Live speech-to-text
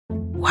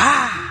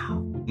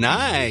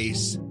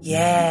Nice.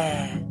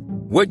 Yeah.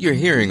 What you're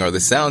hearing are the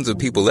sounds of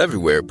people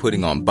everywhere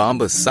putting on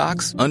Bombas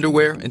socks,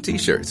 underwear, and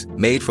T-shirts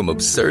made from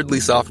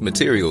absurdly soft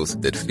materials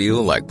that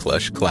feel like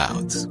plush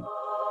clouds.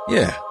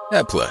 Yeah,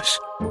 that plush.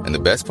 And the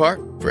best part?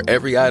 For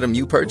every item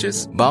you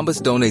purchase,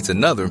 Bombas donates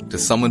another to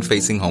someone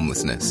facing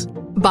homelessness.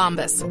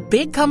 Bombas.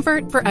 Big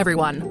comfort for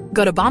everyone.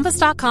 Go to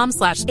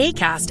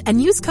bombas.com/ACAST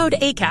and use code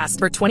ACAST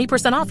for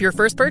 20% off your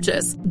first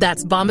purchase.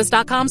 That's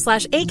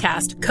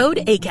bombas.com/ACAST. Code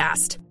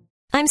ACAST.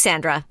 I'm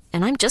Sandra,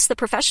 and I'm just the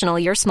professional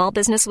your small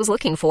business was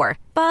looking for.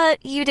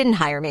 But you didn't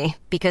hire me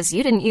because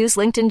you didn't use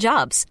LinkedIn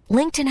Jobs.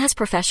 LinkedIn has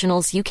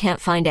professionals you can't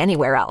find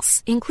anywhere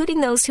else,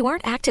 including those who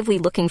aren't actively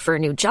looking for a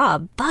new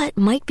job, but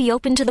might be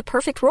open to the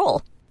perfect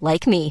role,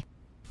 like me.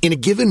 In a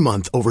given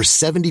month, over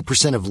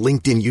 70% of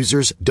LinkedIn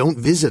users don't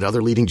visit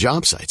other leading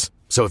job sites.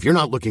 So if you're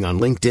not looking on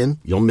LinkedIn,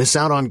 you'll miss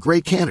out on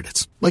great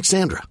candidates like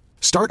Sandra.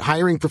 Start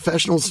hiring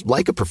professionals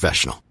like a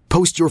professional.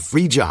 Post your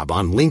free job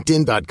on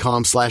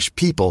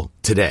linkedin.com/people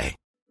today.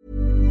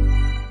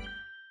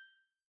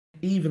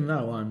 Even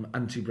though I'm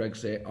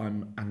anti-Brexit,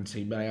 I'm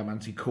anti-May, I'm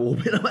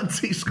anti-Corbyn, I'm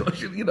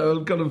anti-Scottish,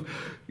 I'm kind of,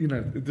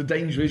 the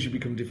danger is you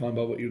become defined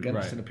by what you're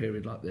against in a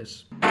period like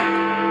this.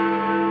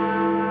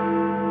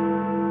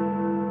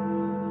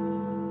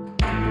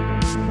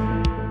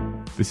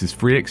 This is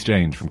Free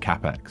Exchange from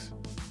CapX.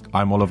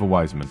 I'm Oliver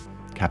Wiseman,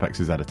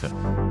 CapX's editor.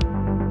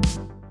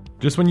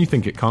 Just when you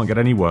think it can't get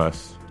any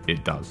worse,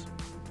 it does.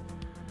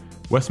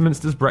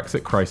 Westminster's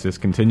Brexit crisis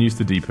continues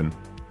to deepen,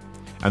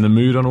 and the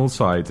mood on all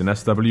sides in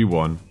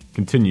SW1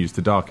 continues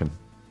to darken.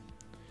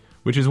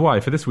 Which is why,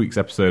 for this week's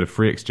episode of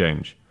Free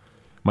Exchange,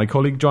 my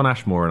colleague John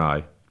Ashmore and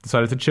I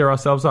decided to cheer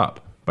ourselves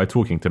up by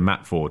talking to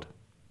Matt Forde.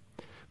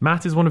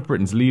 Matt is one of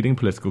Britain's leading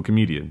political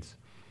comedians.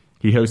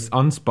 He hosts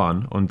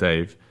Unspun on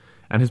Dave,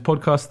 and his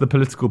podcast The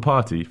Political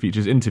Party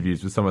features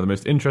interviews with some of the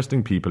most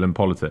interesting people in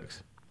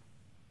politics.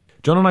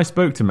 John and I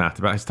spoke to Matt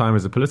about his time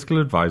as a political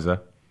advisor,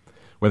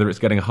 whether it's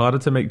getting harder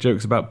to make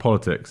jokes about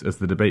politics as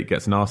the debate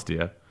gets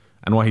nastier,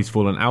 and why he's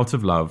fallen out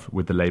of love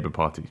with the Labour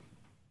Party.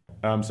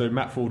 So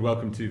Matt Forde,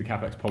 welcome to the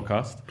CapX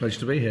podcast. Pleasure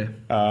to be here.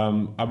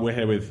 We're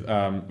here with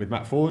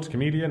Matt Forde,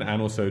 comedian,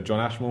 and also John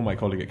Ashmore, my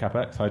colleague at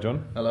CapX. Hi,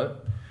 John. Hello.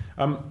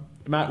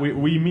 Matt,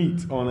 we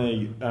meet on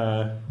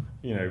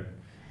a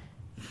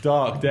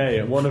dark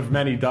day, one of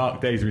many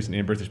dark days recently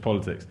in British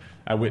politics,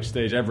 at which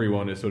stage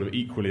everyone is sort of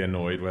equally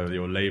annoyed, whether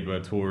you're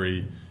Labour,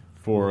 Tory,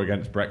 for or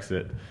against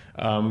Brexit.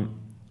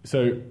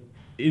 So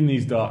in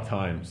these dark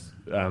times,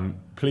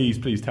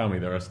 please tell me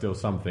there are still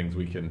some things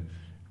we can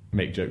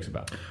make jokes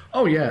about.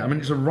 Oh yeah, I mean,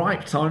 it's a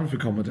ripe time for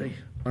comedy,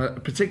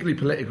 particularly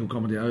political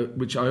comedy,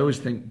 which I always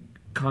think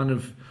kind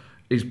of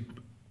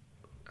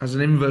has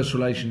an inverse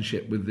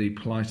relationship with the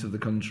plight of the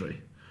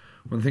country.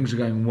 When things are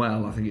going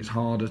well, I think it's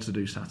harder to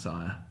do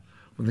satire.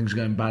 When things are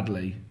going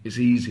badly, it's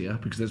easier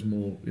because there's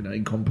more,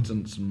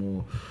 incompetence and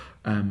more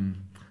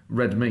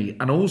red meat.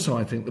 And also,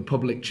 I think the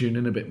public tune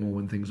in a bit more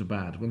when things are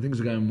bad. When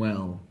things are going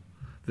well,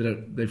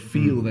 they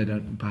feel they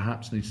don't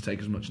perhaps need to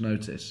take as much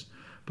notice.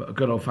 But a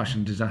good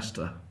old-fashioned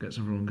disaster gets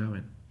everyone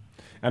going.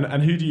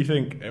 And who do you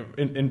think,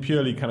 in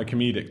purely kind of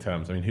comedic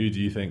terms, I mean, who do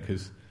you think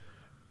has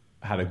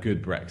had a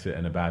good Brexit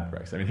and a bad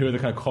Brexit? I mean, who are the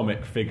kind of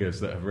comic figures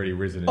that have really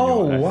risen in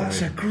your estimation?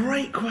 That's a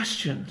great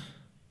question.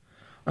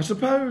 I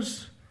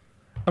suppose,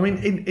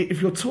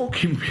 if you're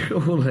talking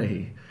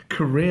purely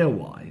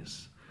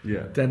career-wise,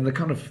 then the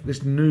kind of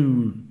this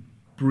new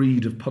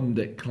breed of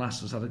pundit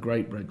class has had a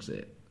great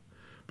Brexit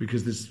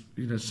because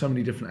there's so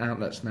many different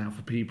outlets now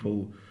for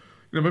people.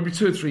 Maybe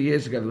 2 or 3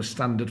 years ago there were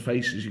standard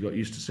faces you got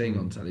used to seeing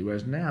on telly,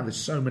 whereas now there's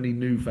so many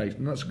new faces,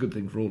 and that's a good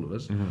thing for all of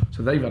us. Mm-hmm.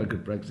 So they've had a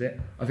good Brexit.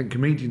 I think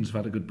comedians have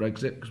had a good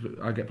Brexit because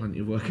I get plenty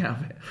of work out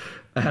of it.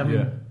 I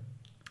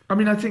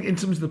think in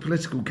terms of the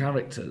political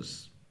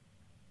characters,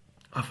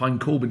 I find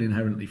Corbyn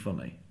inherently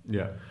funny.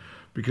 Yeah.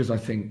 Because I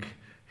think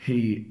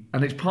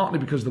and it's partly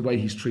because the way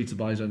he's treated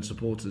by his own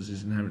supporters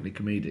is inherently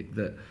comedic,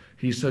 that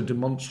he's so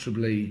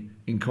demonstrably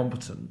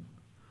incompetent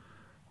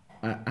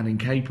and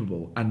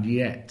incapable, and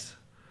yet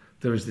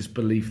there is this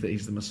belief that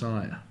he's the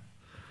Messiah.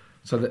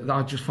 So that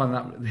I just find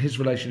that his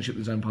relationship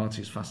with his own party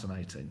is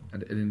fascinating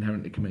and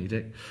inherently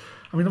comedic.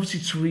 Obviously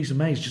Theresa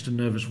May is just a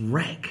nervous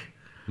wreck.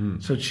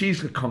 So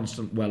she's a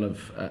constant well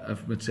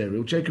of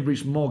material. Jacob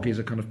Rees-Mogg is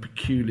a kind of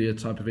peculiar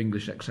type of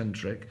English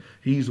eccentric.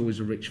 He's always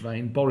a rich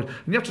vein. Boris,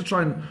 and you have to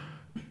try and...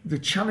 The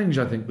challenge,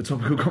 I think, with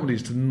topical comedy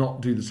is to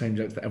not do the same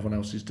jokes that everyone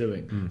else is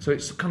doing. So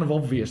it's kind of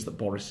obvious that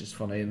Boris is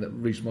funny and that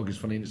Rees-Mogg is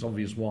funny, and it's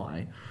obvious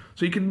why.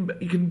 So you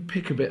can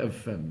pick a bit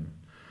of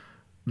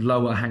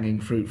lower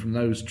hanging fruit from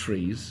those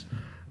trees,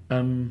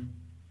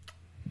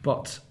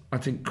 but I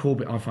think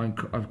Corbyn, I find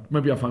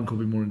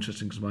Corbyn more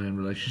interesting because of my own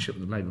relationship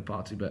with the Labour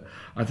Party. But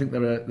I think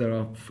there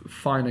are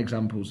fine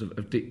examples of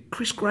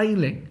Chris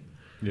Grayling.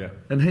 Yeah.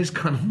 And his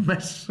kind of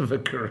mess of a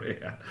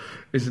career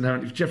is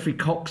inherently... Geoffrey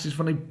Cox is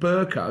funny.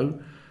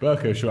 Burko,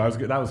 sure. That was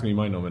going to be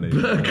my nominee.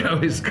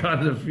 Burko is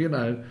kind of,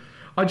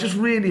 I just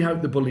really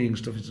hope the bullying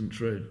stuff isn't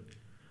true.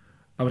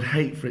 I would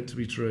hate for it to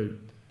be true.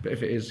 But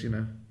if it is,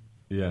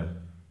 Yeah.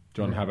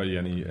 John, how about you?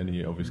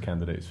 Any obvious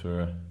candidates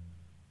for...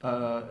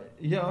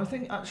 Yeah, I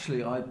think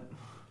actually I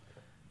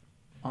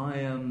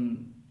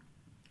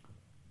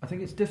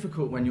think it's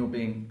difficult when you're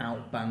being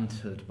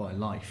out-bantered by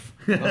life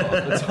a lot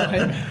of the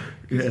time.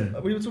 Yeah.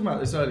 We were talking about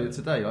this earlier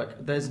today.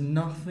 Like, there's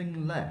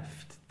nothing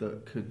left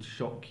that could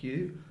shock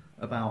you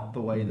about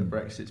the way that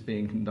Brexit's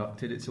being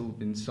conducted. It's all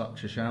been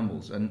such a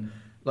shambles. And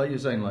like you're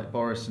saying, like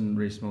Boris and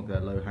Rees-Mogg, they're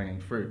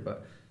low-hanging fruit.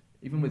 But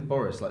even with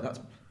Boris, like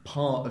that's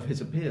part of his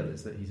appeal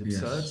is that he's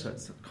absurd. Yes. So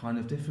it's kind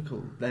of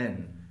difficult.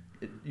 Then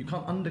you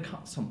can't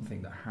undercut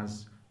something that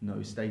has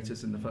no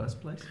status in the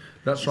first place.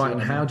 That's right. And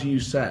how do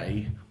you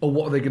say,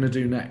 what are they going to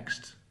do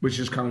next? Which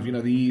is kind of,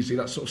 the easy,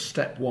 that sort of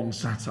step one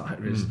satire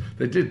is,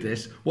 they did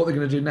this, what are they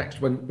going to do next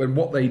when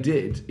what they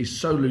did is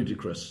so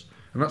ludicrous?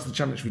 And that's the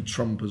challenge with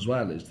Trump as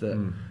well, is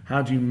that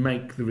how do you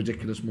make the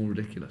ridiculous more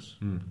ridiculous?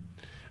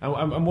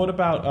 And what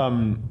about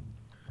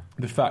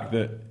the fact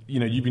that,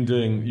 you've been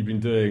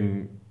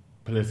doing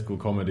political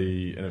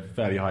comedy in a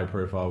fairly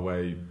high-profile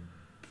way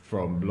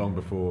from long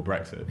before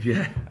Brexit.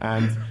 Yeah.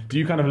 And do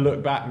you kind of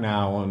look back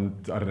now on,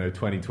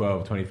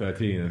 2012,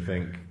 2013 and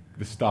think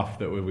the stuff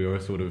that we were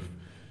sort of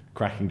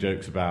cracking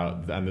jokes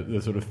about and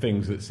the sort of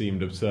things that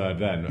seemed absurd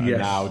then are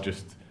now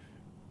just,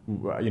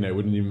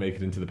 wouldn't even make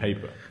it into the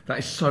paper? That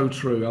is so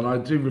true. And I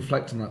do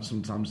reflect on that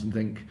sometimes and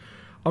think,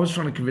 I was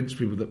trying to convince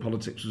people that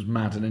politics was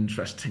mad and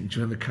interesting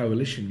during the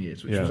coalition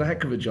years, which was a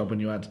heck of a job when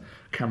you had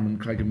Cameron,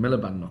 Clegg and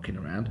Miliband knocking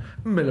around.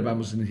 Miliband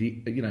was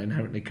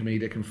inherently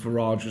comedic, and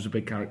Farage was a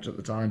big character at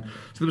the time.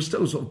 So there was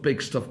still sort of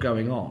big stuff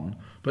going on,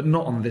 but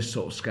not on this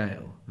sort of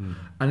scale.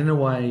 And in a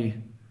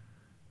way,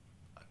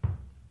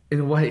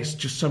 it's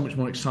just so much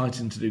more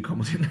exciting to do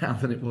comedy now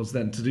than it was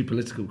then, to do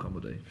political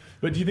comedy.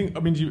 But do you think,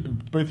 both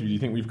of you, do you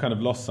think we've kind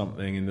of lost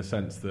something in the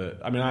sense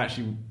that, I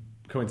actually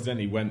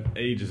coincidentally went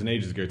ages and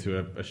ages ago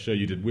to a show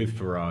you did with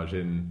Farage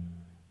in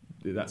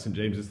that St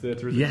James's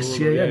Theatre, is it Yes,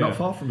 called? yeah, not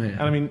far from here.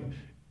 And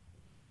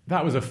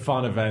that was a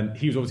fun event.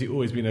 He's obviously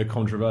always been a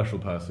controversial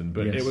person,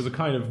 but it was a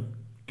kind of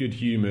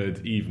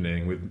good-humoured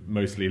evening with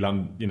mostly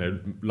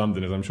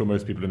Londoners. I'm sure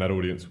most people in that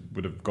audience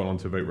would have gone on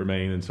to vote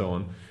Remain and so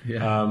on.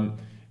 Yeah.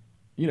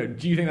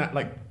 Do you think that,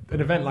 like,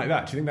 an event like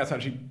that, do you think that's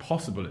actually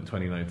possible in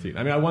 2019?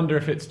 I wonder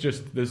if it's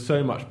just there's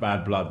so much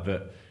bad blood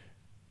that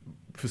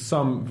for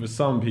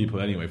some people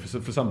anyway,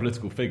 for some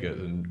political figures,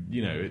 and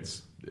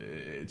it's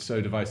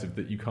so divisive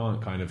that you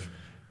can't kind of.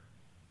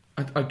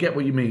 I get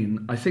what you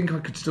mean. I think I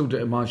could still do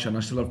it in my show, and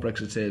I still have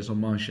Brexiteers on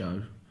my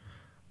show.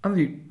 And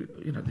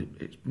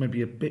it's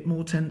maybe a bit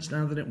more tense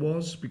now than it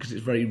was because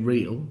it's very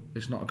real.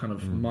 It's not a kind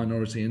of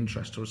minority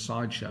interest or a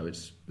sideshow.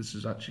 This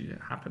is actually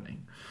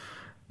happening,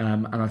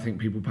 and I think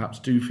people perhaps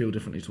do feel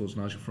differently towards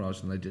Nigel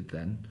Farage than they did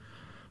then.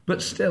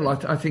 But still,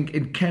 I think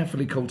in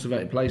carefully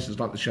cultivated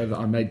places like the show that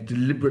I made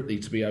deliberately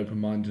to be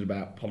open-minded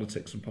about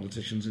politics and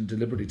politicians and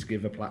deliberately to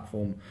give a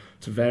platform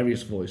to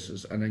various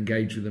voices and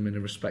engage with them in a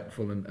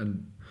respectful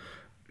and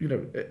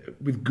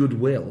with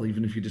goodwill,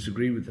 even if you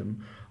disagree with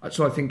them.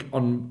 So I think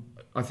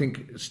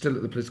still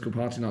at the political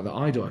party night that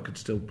I do, I could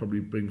still probably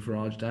bring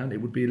Farage down. It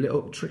would be a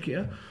little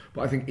trickier,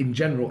 but I think in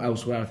general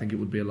elsewhere, I think it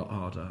would be a lot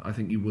harder. I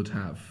think you would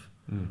have,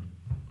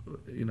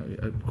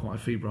 quite a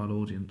febrile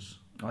audience.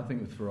 I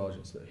think with Farage,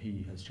 it's that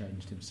he has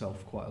changed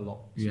himself quite a lot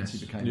since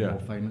he became more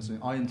famous.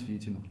 I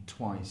interviewed him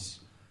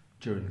twice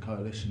during the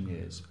coalition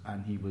years,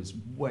 and he was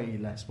way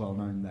less well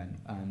known then,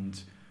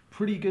 and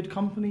pretty good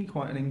company,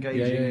 quite an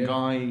engaging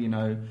guy.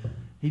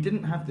 He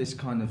didn't have this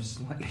kind of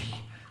slightly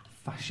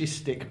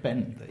fascistic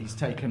bent that he's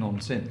taken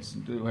on since,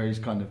 where he's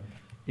kind of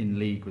in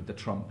league with the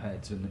Trump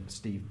heads and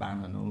Steve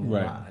Bannon and all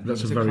that. And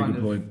that's a very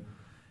good point.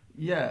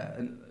 Yeah,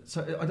 and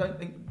so I don't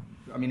think.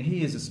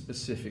 He is a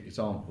specific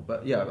example,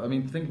 but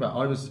think about.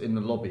 I was in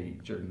the lobby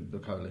during the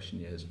coalition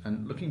years,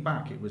 and looking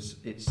back,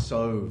 it's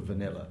so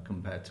vanilla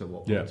compared to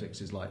what politics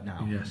is like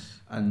now.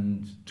 Yes,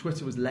 and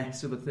Twitter was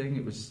less of a thing.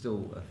 It was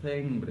still a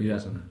thing, but it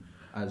wasn't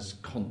as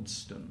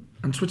constant.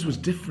 And Twitter was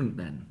different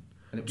then.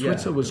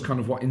 Twitter was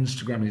kind of what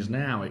Instagram is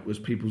now. It was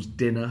people's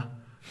dinner.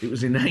 It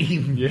was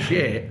inane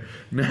shit.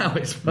 Now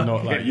it's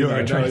not like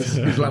it's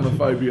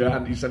Islamophobia,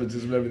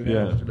 anti-Semitism, and everything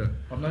else.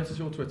 I've noticed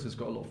your Twitter's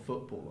got a lot of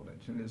football on it.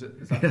 Is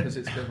that because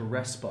it's a bit of a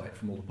respite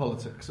from all the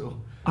politics? Or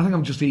I think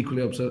I'm just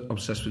equally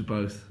obsessed with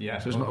both. Yeah,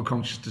 so it's not a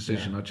conscious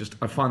decision.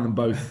 I find them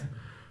both.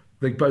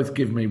 They both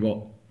give me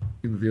what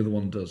the other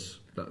one does.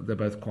 They're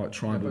both quite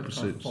tribal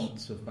pursuits. Kind of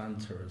fonts of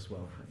banter as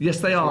well. Yes,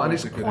 they are, and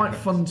it's quite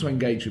fun to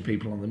engage with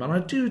people on them. And I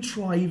do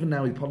try even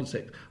now with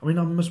politics.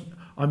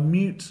 I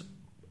mute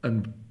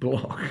and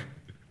block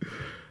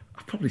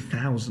probably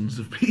thousands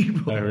of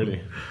people. Oh, really?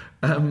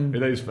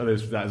 Is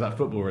that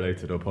football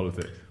related or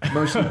politics?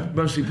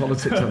 Mostly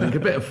politics, I think. A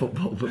bit of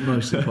football, but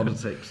mostly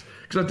politics.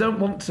 Because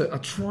I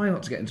try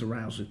not to get into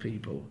rows with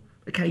people.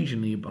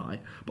 Occasionally you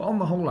bite. But on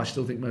the whole, I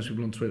still think most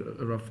people on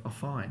Twitter are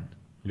fine.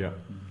 Yeah.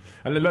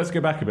 And let's go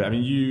back a bit.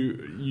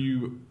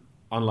 You,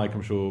 unlike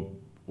I'm sure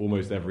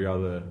almost every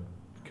other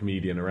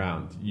comedian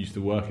around, used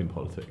to work in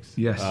politics.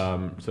 Yes.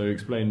 So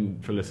explain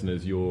for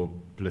listeners your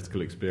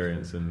political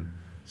experience and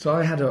So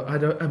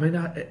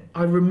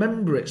I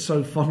remember it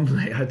so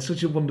fondly. I had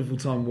such a wonderful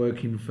time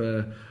working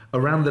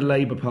around the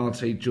Labour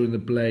Party during the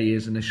Blair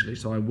years initially.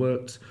 So I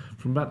worked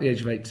from about the age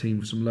of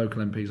 18 for some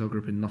local MPs. I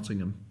grew up in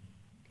Nottingham.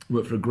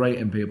 Worked for a great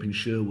MP up in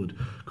Sherwood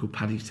called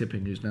Paddy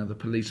Tipping, who's now the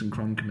Police and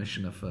Crime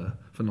Commissioner for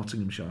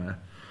Nottinghamshire.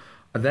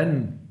 And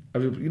then,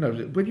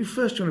 when you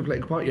first join a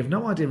political party, you have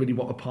no idea really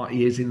what a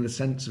party is in the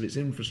sense of its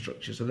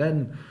infrastructure. So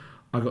then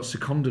I got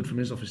seconded from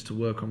his office to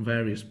work on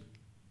various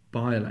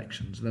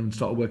by-elections, and then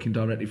started working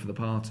directly for the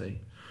party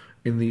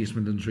in the East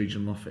Midlands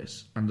regional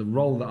office. And the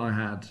role that I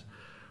had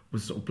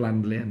was sort of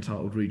blandly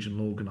entitled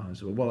regional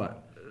organiser. But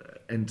what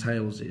that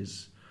entails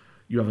is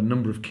you have a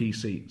number of key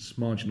seats,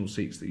 marginal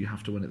seats that you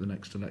have to win at the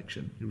next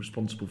election. You're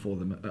responsible for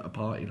them at a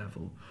party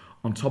level.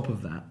 On top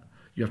of that,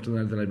 you have to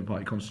know the Labour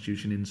Party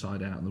constitution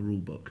inside out and the rule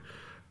book.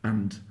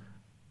 And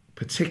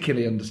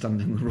particularly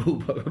understanding the rule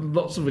book,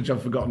 lots of which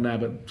I've forgotten now,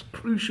 but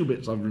crucial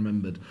bits I've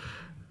remembered,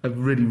 are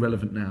really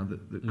relevant now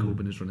that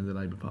Corbyn is running the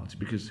Labour Party,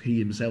 because he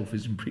himself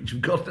is in breach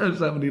of God knows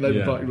how many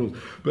Labour Party rules.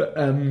 But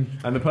and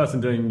the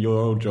person doing your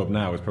old job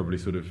now is probably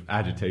sort of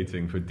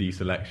agitating for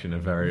deselection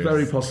of various...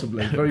 Very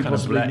possibly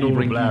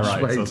ignoring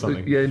Blairites or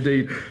something. Yeah,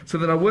 indeed. So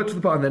then I worked for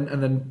the party,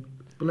 and then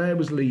Blair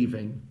was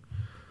leaving.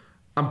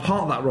 And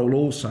part of that role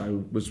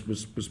also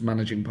was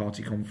managing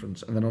party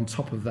conference. And then on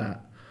top of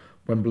that,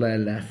 when Blair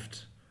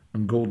left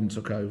and Gordon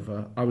took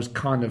over,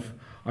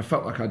 I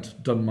felt like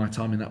I'd done my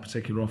time in that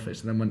particular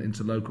office, and then went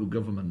into local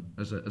government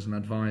as an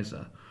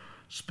advisor,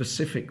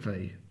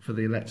 specifically for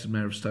the elected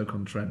mayor of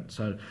Stoke-on-Trent.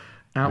 So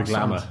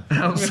outside,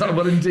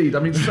 well, indeed. I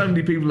mean, so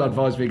many people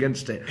advise me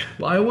against it,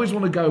 but I always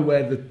want to go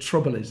where the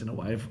trouble is, in a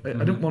way.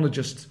 I don't want to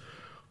just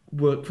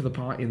work for the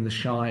party in the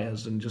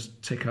shires and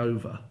just tick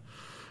over.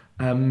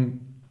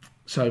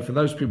 So for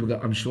those people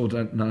that I'm sure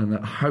don't know, and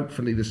that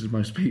hopefully this is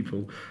most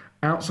people,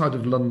 outside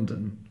of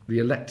London, the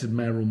elected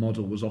mayoral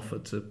model was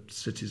offered to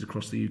cities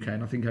across the UK,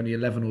 and I think only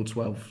 11 or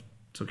 12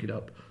 took it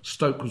up.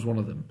 Stoke was one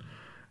of them.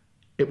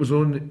 It was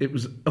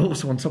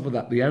also, on top of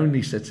that, the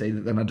only city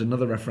that then had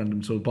another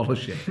referendum to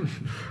abolish it.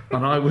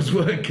 And I was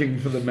working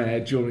for the mayor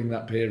during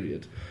that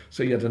period.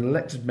 So you had an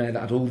elected mayor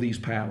that had all these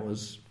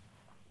powers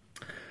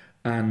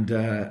and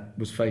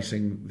was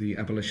facing the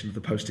abolition of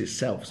the post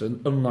itself. So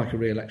unlike a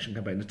re-election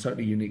campaign, a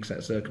totally unique set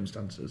of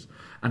circumstances,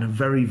 and a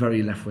very,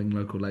 very left-wing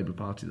local Labour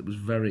Party that was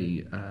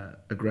very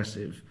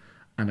aggressive,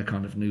 and a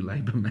kind of new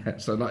Labour mayor.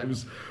 So it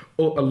was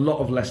a lot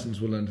of lessons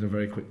were learned in a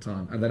very quick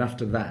time. And then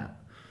after that,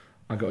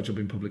 I got a job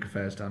in public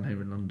affairs down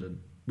here in London,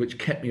 which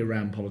kept me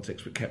around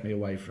politics, but kept me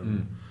away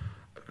from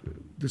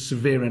the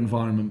severe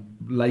environment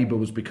Labour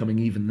was becoming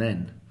even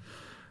then.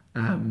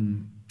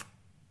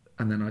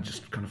 And then I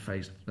just kind of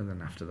phased. And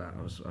then after that,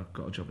 I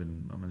got a job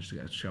I managed to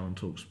get a show on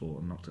TalkSport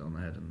and knocked it on the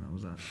head, and that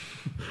was that.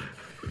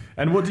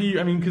 And what do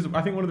you, because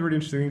I think one of the really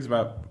interesting things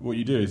about what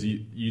you do is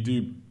you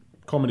do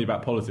comedy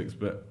about politics,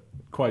 but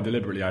quite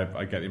deliberately,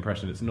 I get the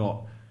impression it's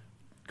not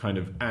kind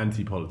of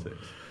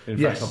anti-politics. In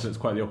fact, often it's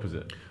quite the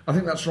opposite. I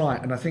think that's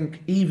right. And I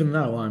think even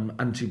though I'm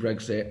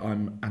anti-Brexit,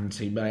 I'm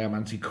anti-May, I'm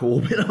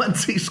anti-Corbyn, I'm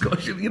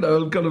anti-Scottish,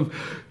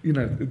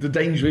 the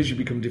danger is you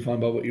become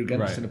defined by what you're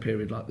against in a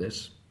period like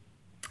this.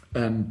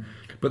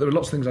 But there are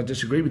lots of things I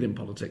disagree with in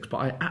politics, but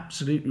I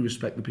absolutely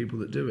respect the people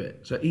that do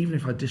it. So even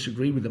if I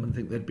disagree with them and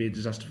think they'd be a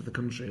disaster for the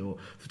country, or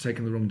for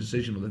taking the wrong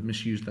decision, or they've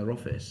misused their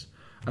office,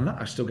 and that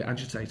I still get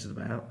agitated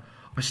about,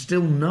 I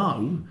still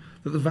know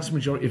that the vast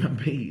majority of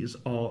MPs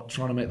are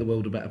trying to make the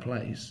world a better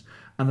place,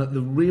 and that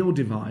the real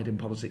divide in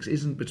politics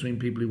isn't between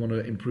people who want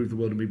to improve the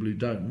world and people who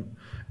don't.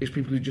 It's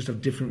people who just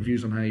have different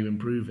views on how you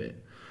improve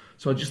it.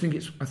 So I just think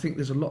I think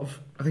it's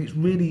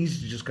really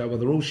easy to just go, well,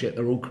 they're all shit,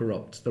 they're all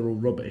corrupt, they're all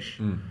rubbish.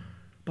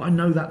 But I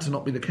know that to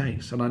not be the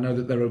case, and I know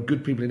that there are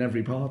good people in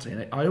every party.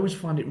 And I always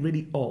find it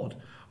really odd.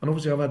 And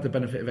obviously, I've had the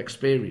benefit of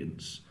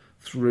experience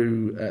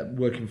through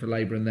working for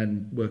Labour and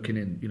then working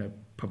in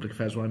public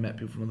affairs, where I met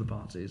people from other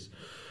parties.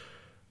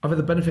 I've had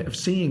the benefit of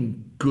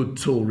seeing good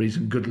Tories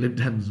and good Lib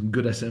Dems and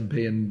good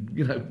SNP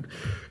and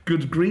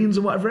good Greens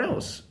and whatever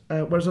else.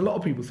 Whereas a lot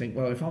of people think,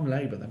 well, if I'm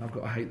Labour, then I've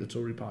got to hate the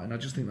Tory party, and I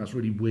just think that's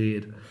really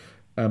weird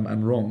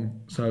and wrong.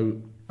 So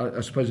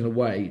I suppose in a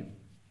way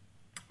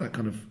that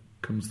kind of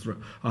comes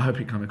through. I hope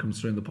it kind of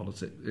comes through in the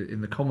politics, in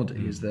the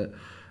comedy, is that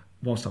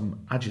whilst I'm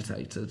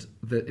agitated,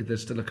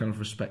 there's still a kind of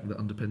respect that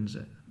underpins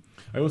it.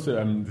 I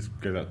also, this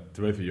goes out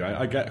to both of you,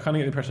 I kind of get the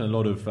impression a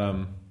lot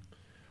of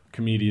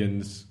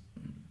comedians,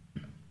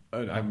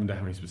 I don't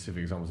have any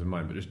specific examples in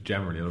mind, but just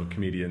generally a lot of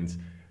comedians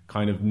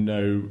kind of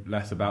know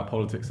less about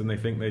politics than they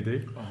think they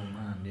do. Oh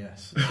man,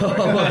 yes.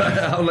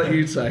 I'll let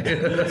you say.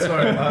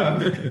 Sorry,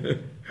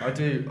 I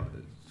do.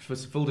 For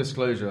full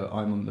disclosure,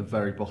 I'm on the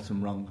very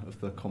bottom rung of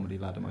the comedy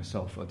ladder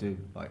myself. I do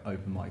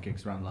open mic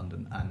gigs around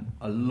London, and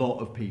a lot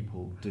of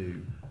people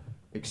do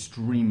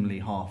extremely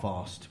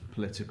half-assed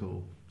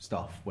political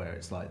stuff where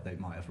it's like they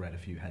might have read a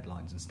few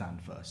headlines and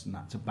stand first, and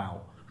that's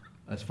about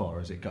as far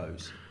as it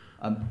goes.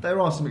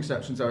 There are some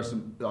exceptions.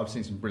 I've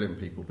seen some brilliant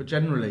people, but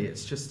generally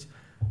it's just,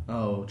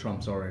 oh,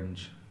 Trump's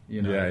orange,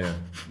 you know,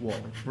 what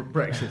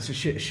Brexit's a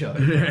shit show.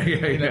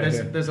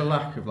 There's a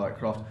lack of like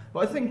craft.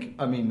 But I think,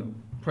 I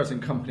mean,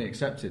 present company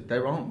accepted,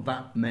 there aren't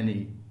that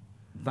many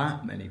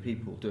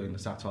people doing the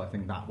satire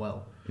thing that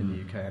well in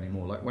the UK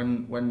anymore. Like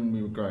when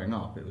we were growing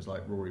up, it was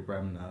like Rory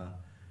Bremner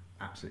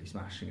absolutely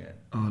smashing it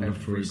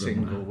every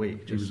single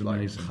week, just like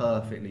amazing.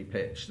 Perfectly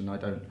pitched. And I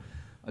don't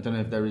know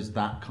if there is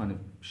that kind of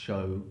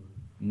show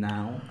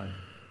now.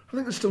 I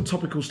think there's still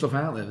topical stuff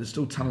out there. There's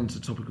still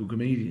talented topical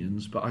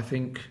comedians, but I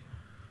think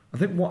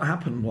what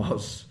happened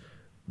was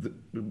that,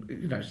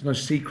 you know, it's no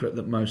secret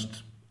that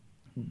most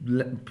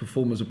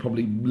performers are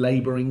probably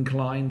Labour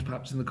inclined,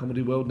 perhaps in the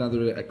comedy world. Now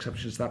there are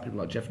exceptions to that, people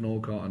like Jeff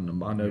Norcott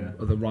and I know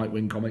other right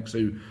wing comics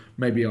who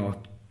maybe are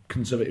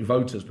Conservative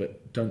voters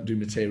but don't do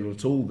material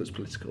at all that's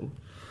political.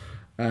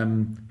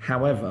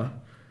 However,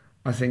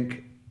 I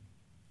think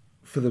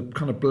for the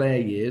kind of Blair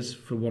years,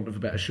 for want of a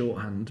better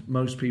shorthand,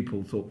 most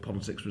people thought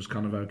politics was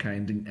kind of okay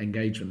and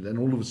engagement. Then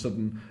all of a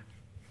sudden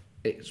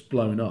it's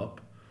blown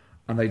up,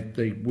 and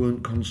they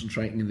weren't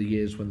concentrating in the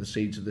years when the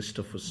seeds of this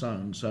stuff was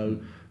sown. So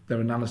their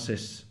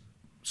analysis,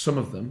 some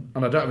of them,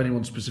 and I don't have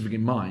anyone specific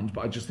in mind,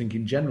 but I just think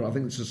in general, I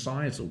think it's a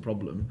societal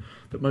problem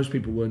that most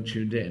people weren't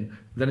tuned in.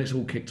 Then it's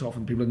all kicked off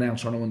and people are now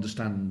trying to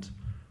understand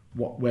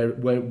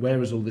where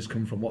has all this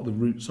come from, what are the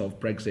roots of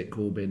Brexit,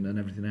 Corbyn and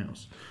everything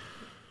else.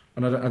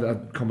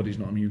 And comedy's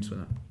not immune to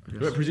that, I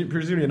guess. But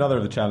presumably another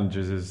of the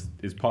challenges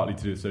is partly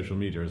to do with social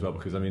media as well,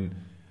 because I mean,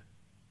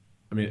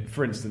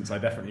 for instance, I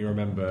definitely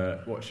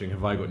remember watching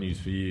Have I Got News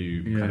For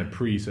You kind of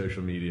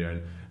pre-social media,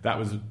 and that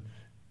was,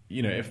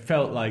 you know, it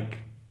felt like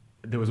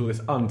there was all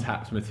this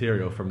untapped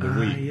material from the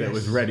week that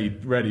was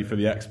ready for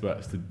the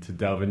experts to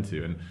delve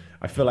into. And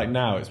I feel like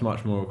now it's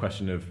much more a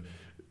question of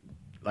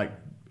like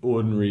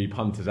ordinary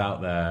punters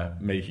out there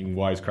making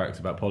wisecracks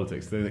about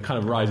politics that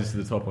kind of rises to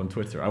the top on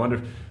Twitter. I wonder,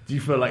 do you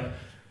feel like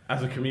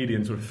as a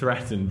comedian sort of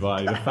threatened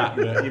by the fact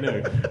that, you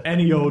know,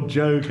 any old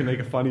Joe can make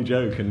a funny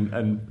joke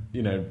and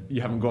you know,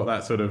 you haven't got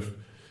that sort of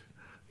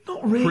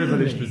not really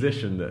privileged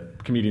position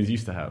that comedians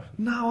used to have?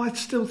 No, I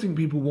still think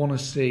people want to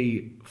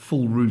see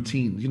full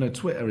routines. You know,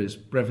 Twitter is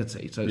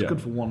brevity, so it's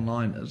good for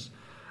one-liners.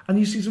 And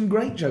you see some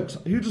great jokes.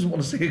 Who doesn't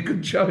want to see a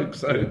good joke?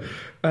 So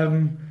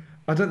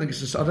I don't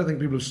think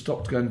people have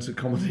stopped going to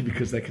comedy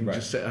because they can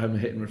just sit at home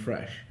and hit and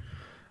refresh.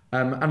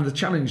 And the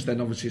challenge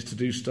then obviously is to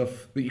do stuff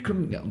that you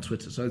couldn't get on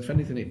Twitter. So if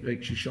anything, it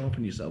makes you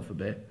sharpen yourself a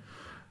bit.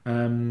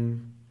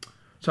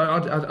 So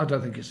I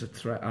don't think it's a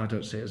threat. I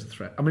don't see it as a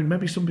threat. I mean,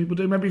 maybe some people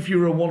do. Maybe if you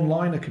were a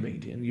one-liner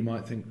comedian, you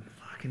might think,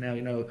 fucking hell,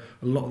 you know,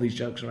 a lot of these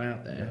jokes are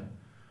out there.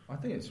 Yeah. I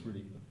think it's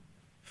really good.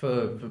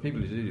 For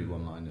people who do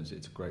one-liners,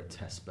 it's a great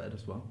test bed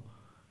as well.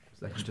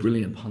 They can just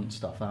brilliant. Punt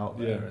stuff out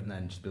there and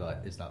then just be like,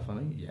 is that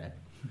funny? Yeah.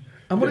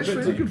 And what it's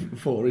really good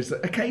for is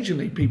that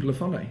occasionally people are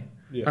funny.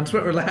 Yeah. And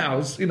Twitter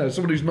allows, you know,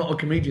 someone who's not a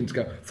comedian to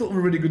go, thought of a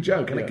really good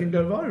joke, and it can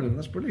go viral, and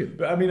that's brilliant.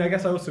 But I mean, I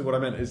guess also what I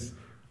meant is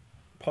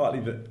partly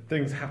that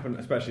things happen,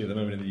 especially at the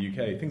moment in the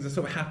UK, things are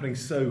sort of happening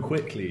so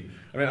quickly.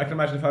 I mean, I can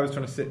imagine if I was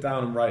trying to sit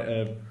down and write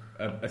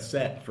a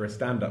set for a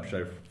stand-up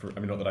show, I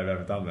mean, not that I've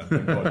ever done that,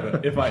 thank God,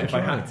 but if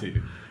I had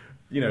to,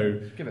 you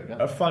know,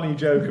 a funny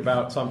joke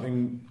about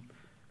something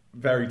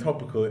very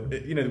topical,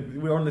 you know,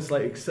 we're on this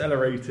like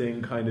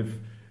accelerating kind of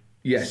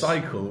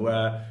cycle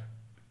where,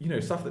 you know,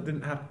 stuff that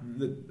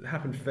that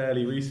happened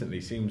fairly recently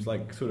seems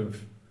like sort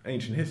of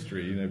ancient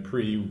history, you know,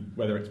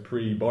 whether it's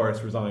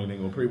pre-Boris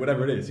resigning or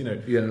whatever it is, you know.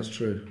 Yeah, that's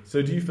true.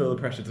 So do you feel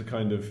the pressure to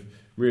kind of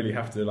really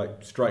have to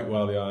like strike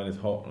while the iron is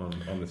hot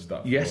on this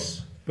stuff?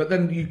 Yes, but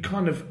then you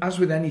kind of, as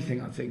with anything,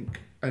 I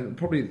think, and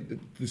probably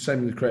the same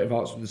in the creative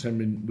arts, would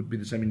be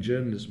the same in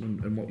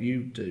journalism and what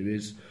you do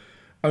is,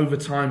 over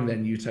time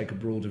then you take a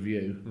broader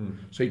view.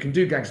 So you can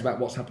do gags about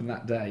what's happened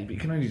that day, but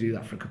you can only do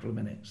that for a couple of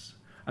minutes.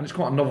 And it's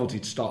quite a novelty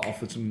to start off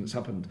with something that's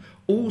happened.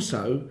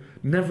 Also,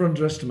 never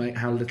underestimate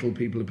how little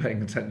people are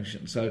paying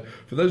attention. So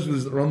for those of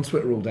us that are on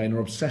Twitter all day and are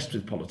obsessed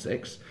with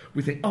politics,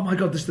 we think, oh my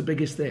God, this is the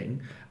biggest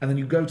thing. And then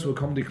you go to a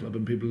comedy club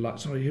and people are like,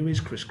 sorry, who is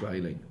Chris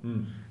Grayling?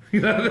 You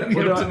know,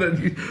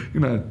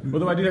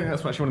 Although I do think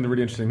that's actually one of the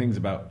really interesting things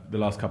about the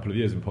last couple of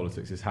years in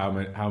politics is how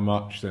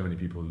much so many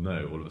people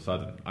know all of a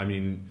sudden. I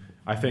mean,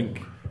 I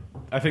think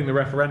the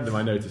referendum,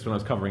 I noticed when I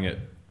was covering it,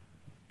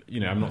 you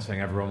know, I'm not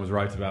saying everyone was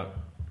right about,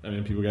 I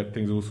mean, people get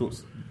things all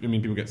sorts, I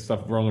mean, people get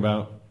stuff wrong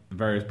about the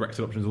various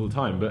Brexit options all the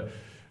time, but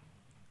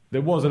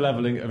there was a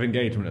leveling of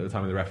engagement at the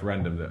time of the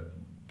referendum that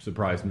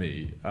surprised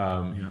me.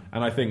 And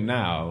I think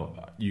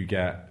now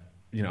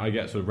I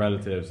get sort of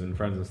relatives and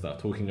friends and stuff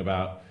talking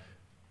about,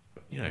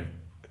 you know,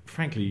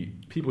 frankly,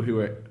 people who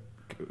are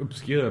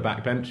obscure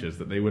backbenchers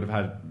that they would have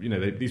had, you know,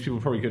 these people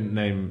probably couldn't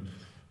name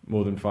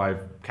more than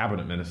 5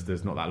 cabinet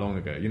ministers not that long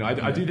ago. You know,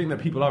 I do think that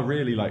people are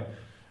really like,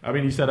 I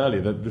mean, you said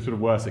earlier that the sort of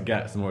worse it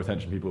gets, the more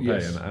attention people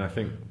pay, and I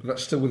think... But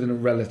that's still within a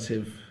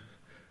relative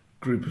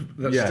group.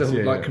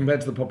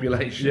 Compared to the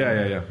population.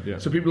 Yeah.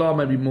 So people are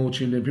maybe more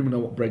tuned in. People know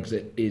what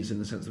Brexit is in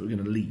the sense that we're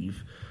going to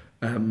leave.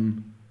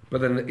 But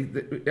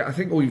then I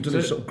think all you've done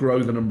is sort of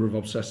grow the number of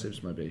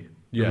obsessives, maybe.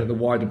 Yeah. The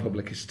wider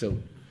public is still...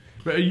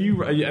 But are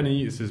you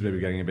this is maybe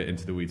getting a bit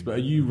into the weeds, but are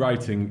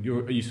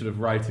you sort of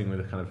writing with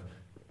a kind of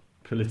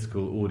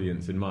political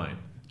audience in mind?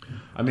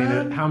 I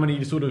mean, how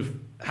many sort of...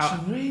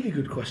 That's a really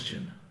good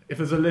question. If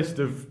there's a list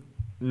of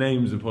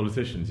names of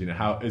politicians,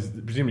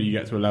 presumably you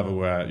get to a level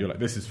where you're like,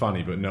 this is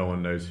funny, but no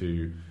one knows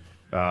who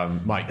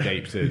Mike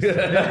Gapes is. He's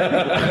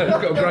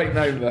got a great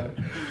name there.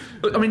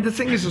 But, I mean, the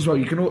thing is as well,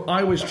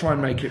 I always try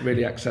and make it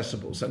really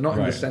accessible. So not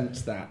in the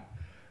sense that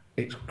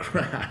it's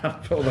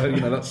crap, although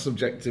that's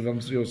subjective. I'm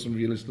sure some of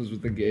your listeners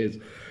would think it is.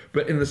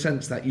 But in the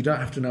sense that you don't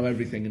have to know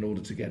everything in order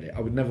to get it.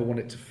 I would never want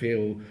it to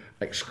feel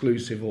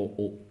exclusive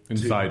or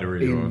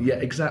insidery. Yeah,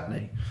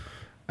 exactly.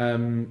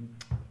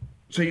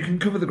 So you can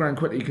cover the ground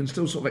quickly. You can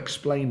still sort of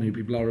explain who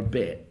people are a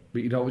bit,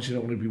 but you obviously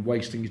don't want to be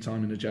wasting your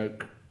time in a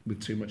joke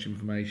with too much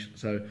information.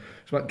 So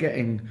it's about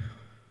getting...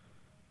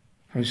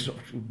 it's sort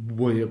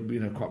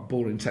of quite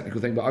boring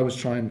technical thing, but I was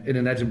trying, in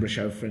an Edinburgh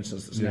show, for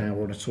instance, that's an hour,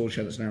 or on a tour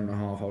show that's an hour and a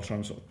half, I'll try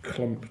and sort of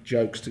clump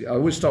jokes together. I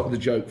always start with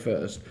a joke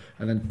first,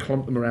 and then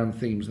clump them around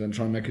themes, and then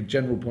try and make a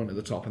general point at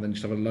the top, and then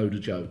just have a load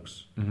of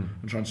jokes, and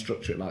try and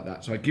structure it like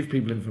that. So I give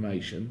people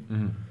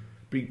information,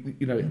 but,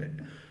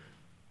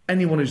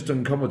 anyone who's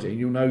done comedy, and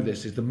you'll know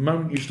this, is the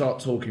moment you start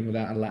talking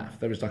without a laugh,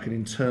 there is like an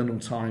internal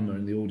timer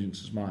in the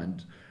audience's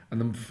mind, and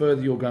the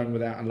further you're going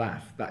without a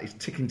laugh, that is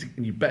ticking,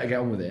 and you better get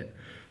on with it.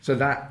 So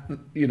that,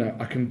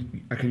 I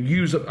can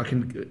use up,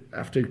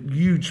 after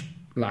huge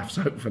laughs,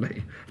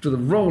 hopefully, after the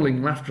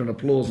rolling laughter and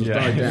applause has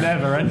died down.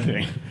 Never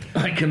ending.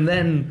 I can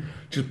then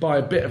just buy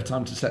a bit of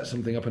time to set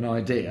something up, an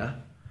idea,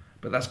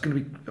 but that's going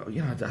to be,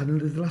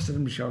 the last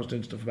Edinburgh show I was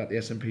doing stuff about the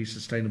S&P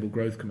Sustainable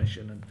Growth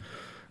Commission, and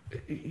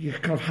you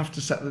kind of have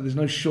to set that there's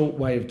no short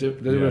way of doing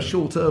it. There are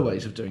shorter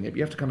ways of doing it, but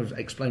you have to kind of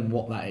explain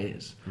what that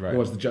is. Right.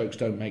 Otherwise the jokes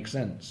don't make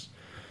sense.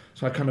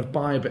 So I kind of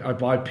buy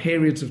buy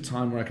periods of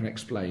time where I can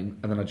explain,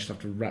 and then I just have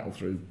to rattle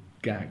through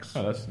gags.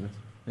 Oh, that's nice.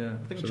 Yeah,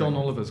 I think John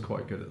Oliver's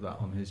quite good at that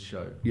on his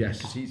show.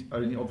 Yes.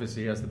 Because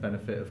he has the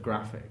benefit of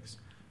graphics.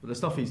 But the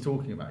stuff he's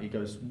talking about, he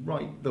goes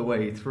right the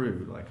way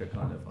through, like a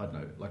kind of,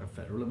 like a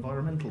federal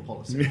environmental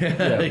policy.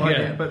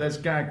 But there's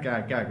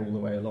gag all the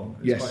way along.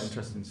 It's quite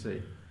interesting to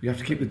see. You have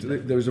to keep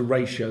there's a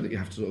ratio that you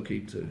have to sort of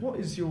keep to. What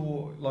is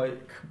your,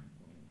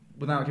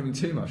 without giving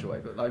too much away,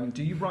 but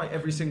do you write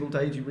every single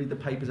day? Do you read the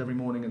papers every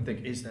morning and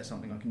think, is there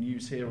something I can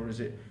use here, or is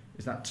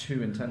that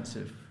too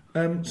intensive?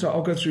 So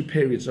I'll go through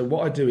periods. So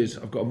what I do is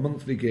I've got a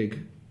monthly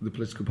gig, the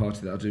political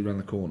party that I do around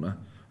the corner,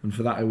 and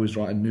for that I always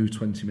write a new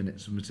 20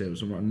 minutes of material.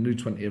 So I'm writing a new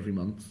 20 every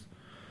month.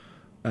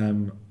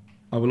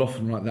 I will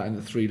often write that in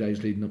the 3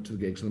 days leading up to the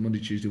gig. So the Monday,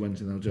 Tuesday,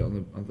 Wednesday, then I'll do it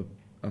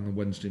on the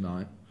Wednesday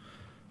night.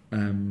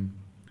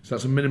 So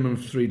that's a minimum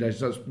of 3 days.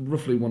 So that's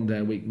roughly 1 day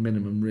a week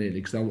minimum,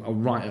 really, because I'll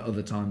write at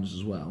other times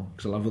as well,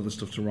 because I'll have other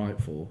stuff to write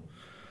for.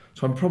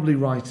 So I'm probably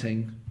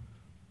writing,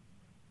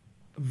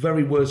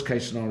 very worst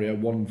case scenario,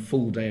 1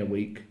 full day a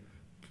week,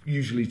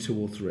 usually 2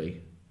 or 3,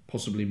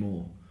 possibly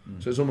more.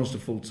 So it's almost a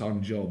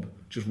full-time job,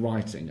 just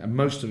writing, and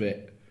most of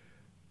it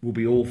will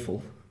be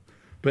awful,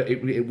 but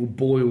it will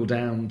boil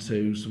down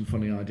to some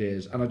funny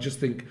ideas. And I just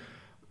think...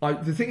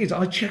 the thing is,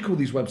 I check all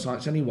these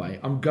websites anyway.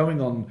 I'm going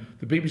on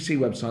the BBC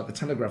website, the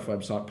Telegraph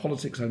website,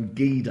 Politics own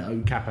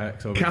Guido.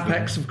 Capex, obviously.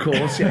 Capex, of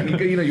course. Yeah,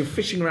 you're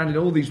fishing around in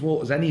all these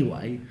waters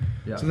anyway.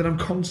 Yeah. So then I'm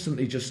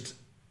constantly just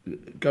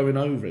going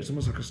over it. It's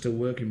almost like I still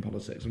work in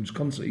politics. I'm just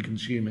constantly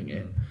consuming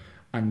it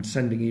and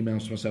sending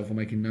emails to myself or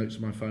making notes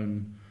on my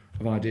phone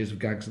of ideas of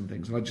gags and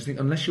things. And I just think,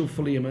 unless you're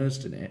fully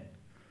immersed in it,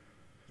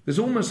 there's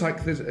almost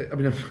like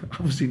I'm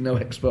obviously no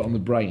expert on the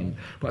brain,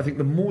 but I think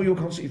the more you're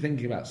constantly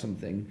thinking about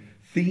something,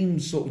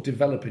 themes sort of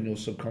develop in your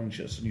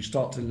subconscious and you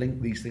start to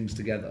link these things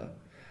together.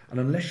 And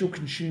unless you're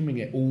consuming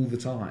it all the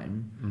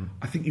time,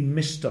 I think you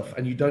miss stuff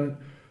and you don't...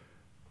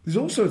 There's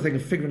also a thing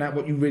of figuring out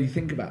what you really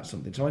think about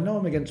something. So I know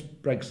I'm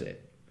against Brexit,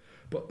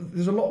 but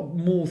there's a lot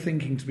more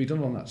thinking to be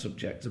done on that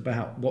subject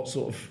about what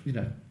sort of,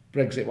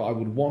 Brexit, what I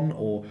would want,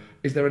 or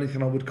is there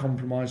anything I would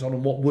compromise on,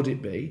 and what would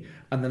it be?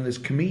 And then there's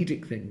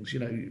comedic things, you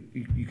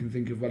can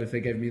think of, well, if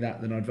they gave me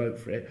that, then I'd vote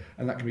for it.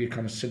 And that can be a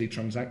kind of silly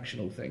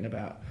transactional thing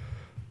about...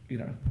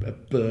 a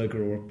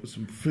burger or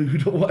some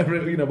food or whatever,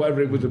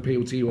 whatever it would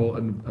appeal to you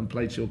and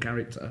play to your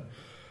character.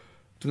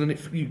 So then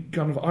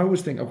I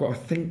always think I've got to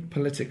think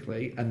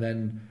politically, and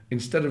then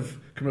instead of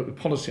coming up with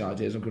policy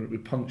ideas, I'm coming up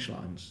with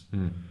punchlines.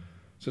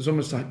 So it's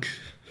almost like...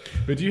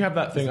 But do you have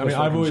that thing? I mean,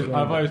 I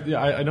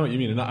know what you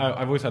mean, and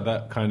I've always had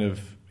that kind of,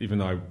 even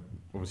though I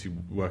obviously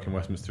work in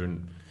Westminster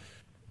and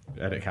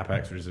edit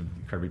CapEx, which is an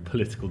incredibly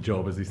political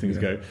job as these things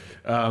go,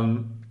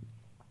 I'm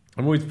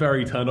always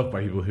very turned off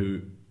by people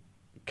who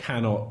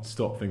cannot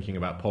stop thinking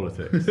about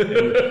politics.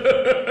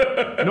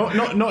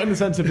 Not in the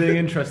sense of being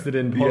interested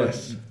in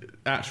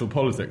actual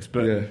politics,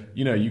 but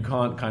you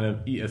can't kind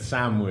of eat a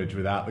sandwich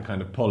without the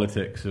kind of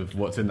politics of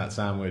what's in that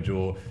sandwich,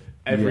 or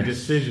every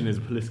decision is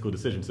a political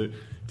decision. So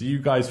do you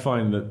guys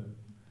find that,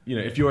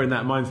 if you're in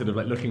that mindset of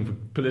like looking for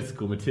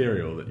political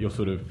material, that you're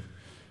sort of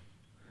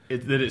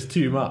it's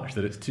too much,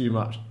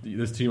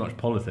 there's too much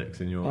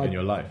politics in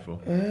your life? Or?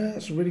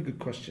 That's a really good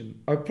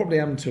question. I probably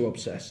am too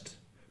obsessed.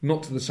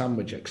 not to the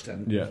sandwich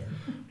extent. Yeah.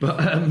 But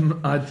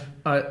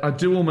I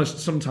do almost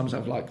sometimes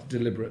have like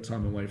deliberate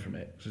time away from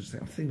it. So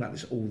I think about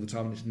this all the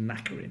time, and it's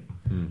knackering.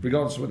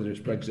 Regardless of whether it's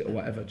Brexit or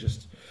whatever,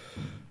 just,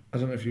 I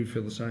don't know if you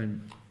feel the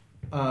same.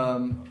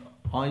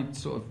 I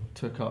sort of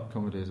took up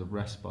comedy as a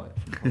respite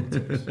from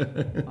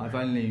politics. I've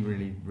only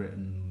really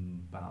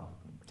written about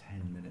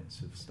 10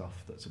 minutes of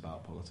stuff that's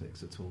about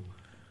politics at all.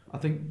 I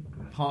think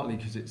partly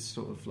because it's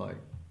sort of like,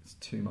 it's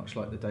too much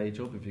like the day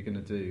job if you're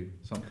going to do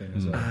something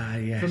as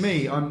a... yes. For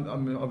me,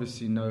 I'm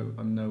obviously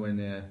I'm nowhere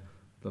near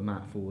the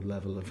Matt Forde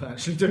level of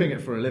actually doing it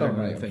for a living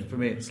or anything. For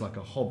me, it's like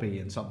a hobby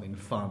and something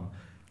fun.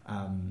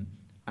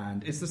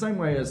 And it's the same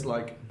way as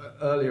like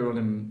earlier on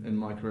in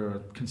my career, I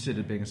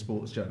considered being a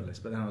sports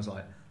journalist, but then I was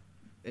like,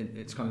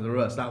 it's kind of the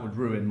reverse. That would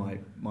ruin my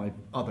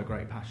other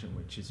great passion,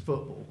 which is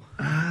football.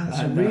 That's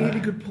a really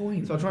good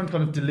point. So I try and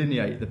kind of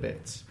delineate the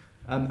bits.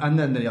 And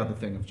then the other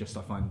thing of just,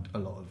 I find a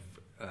lot of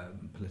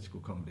political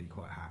comedy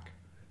quite hack.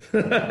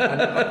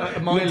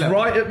 Looked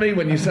right at me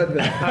when you said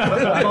that.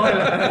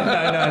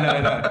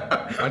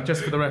 No.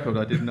 Just for the record,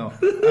 I did not.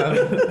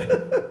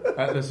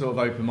 At the sort of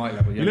open mic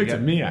level, you looked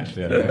at me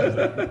actually.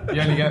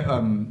 You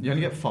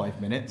only get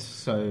 5 minutes,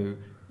 so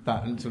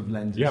that sort of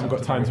lends. You haven't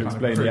got time to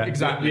explain the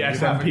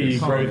SNP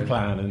growth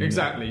plan. And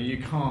exactly, you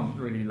can't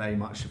really lay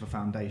much of a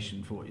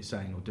foundation for what you're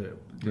saying or do it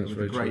with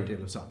a great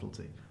deal of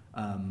subtlety.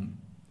 I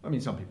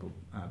mean, some people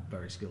are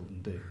very skilled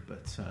and do,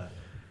 but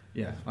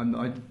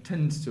I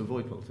tend to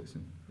avoid politics.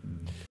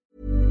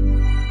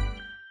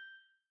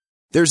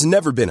 There's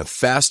never been a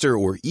faster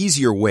or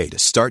easier way to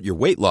start your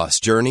weight loss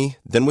journey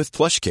than with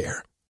PlushCare.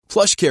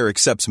 PlushCare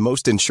accepts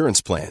most insurance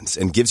plans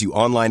and gives you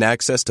online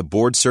access to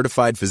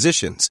board-certified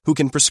physicians who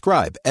can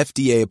prescribe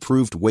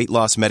FDA-approved weight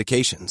loss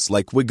medications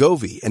like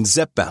Wegovy and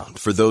Zepbound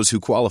for those who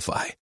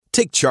qualify.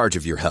 Take charge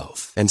of your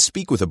health and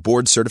speak with a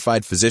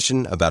board-certified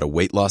physician about a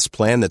weight loss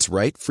plan that's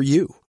right for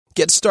you.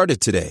 Get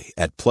started today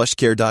at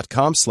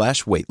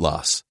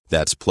plushcare.com/weight-loss.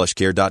 That's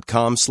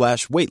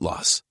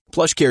plushcare.com/weight-loss.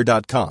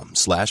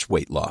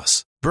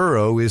 plushcare.com/weight-loss.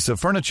 Burrow is a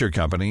furniture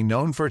company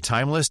known for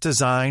timeless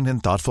design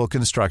and thoughtful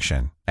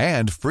construction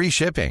and free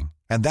shipping,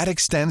 and that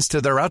extends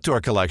to their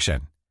outdoor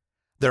collection.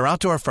 Their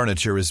outdoor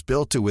furniture is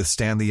built to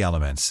withstand the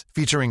elements,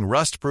 featuring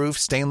rust-proof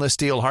stainless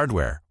steel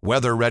hardware,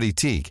 weather-ready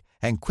teak,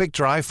 and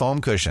quick-dry foam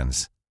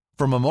cushions.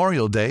 For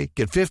Memorial Day,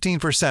 get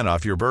 15%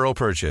 off your Burrow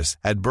purchase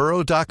at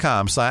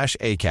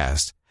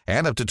burrow.com/ACAST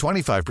and up to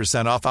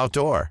 25% off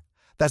outdoor.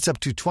 That's up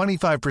to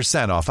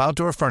 25% off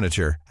outdoor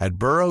furniture at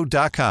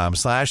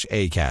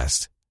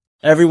burrow.com/ACAST.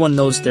 Everyone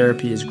knows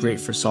therapy is great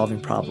for solving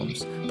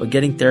problems, but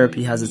getting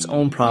therapy has its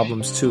own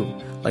problems too,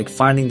 like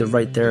finding the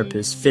right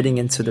therapist, fitting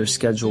into their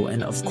schedule,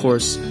 and of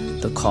course,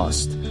 the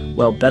cost.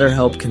 Well,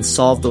 BetterHelp can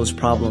solve those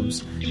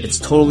problems. It's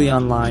totally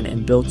online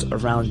and built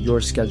around your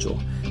schedule.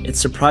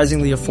 It's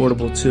surprisingly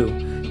affordable too.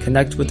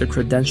 Connect with a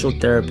credentialed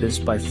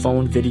therapist by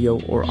phone,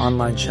 video, or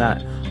online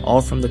chat,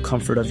 all from the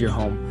comfort of your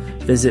home.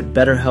 Visit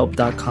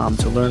BetterHelp.com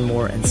to learn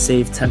more and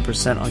save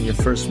 10% on your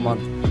first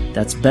month.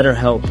 That's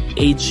BetterHelp,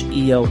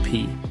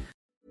 H-E-L-P.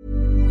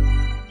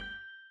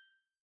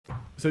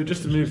 So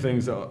just to move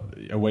things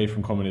away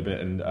from comedy a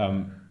bit, and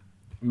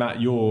Matt,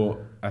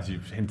 you're, as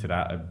you've hinted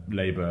at, a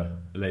Labour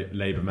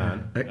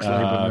man. Ex-Labour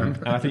man.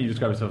 And I think you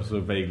describe yourself as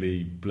sort of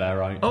vaguely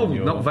Blairite. Oh,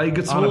 not vague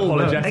at all.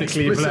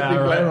 Unapologetically no,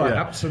 Blairite.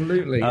 Yeah.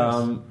 Absolutely.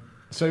 Yes.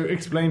 So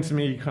explain to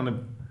me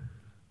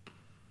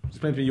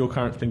your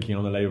current thinking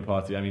on the Labour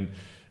Party. I mean,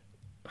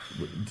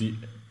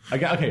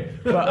 okay,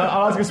 but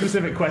I'll ask a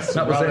specific question.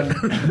 That was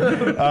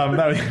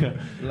it.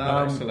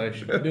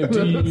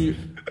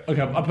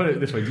 Okay, I'll put it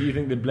this way. Do you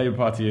think the Labour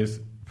Party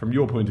is, from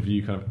your point of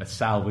view, kind of a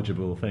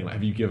salvageable thing? Like,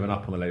 have you given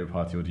up on the Labour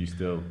Party, or do you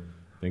still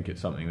think it's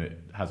something that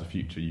has a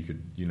future you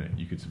could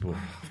support?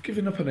 I've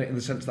given up on it in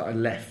the sense that I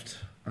left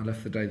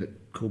the day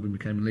that Corbyn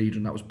became leader,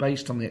 and that was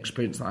based on the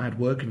experience that I had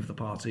working for the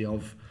party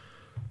of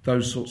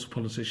those sorts of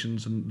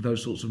politicians and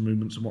those sorts of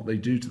movements and what they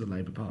do to the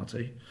Labour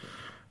Party.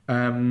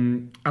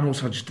 And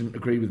also I just didn't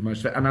agree with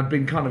most of it, and I'd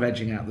been kind of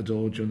edging out the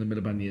door during the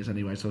Miliband years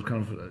anyway, so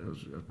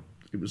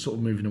it was sort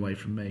of moving away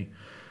from me.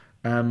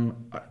 I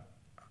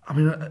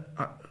mean,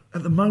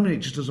 at the moment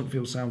it just doesn't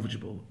feel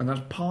salvageable, and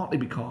that's partly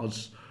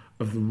because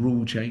of the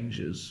rule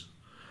changes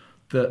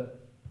that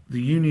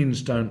the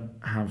unions don't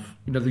have.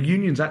 The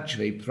unions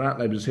actually, throughout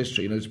Labour's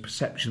history, there's a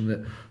perception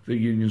that the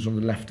unions are on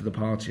the left of the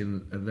party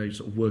and they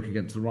sort of work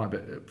against the right,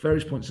 but at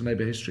various points in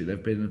Labour history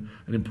they've been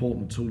an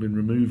important tool in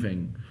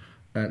removing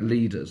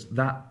leaders.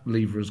 That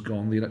lever has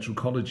gone, the Electoral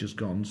College has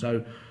gone,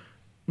 so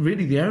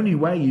really the only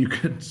way you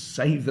can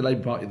save the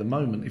Labour Party at the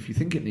moment, if you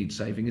think it needs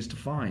saving, is to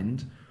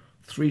find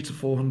 300,000 to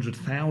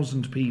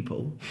 400,000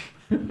 people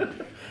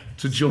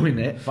to join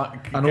it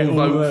and all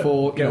vote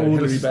for get all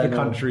the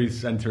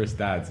country's centrist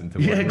dads into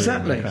one room.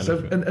 Exactly. So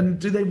and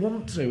do they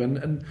want to?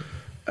 And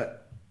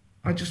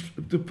I just,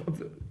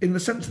 in the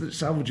sense that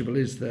it's salvageable,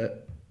 is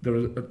that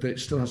it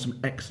still has some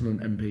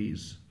excellent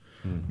MPs.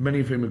 Many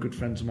of whom are good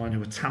friends of mine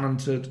who are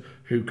talented,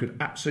 who could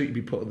absolutely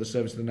be put at the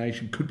service of the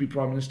nation, could be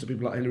Prime Minister,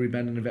 people like Hilary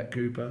Benn and Yvette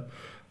Cooper.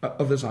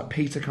 others like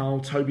Peter Kyle,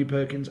 Toby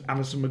Perkins,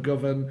 Alison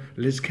McGovern,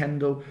 Liz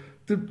Kendall.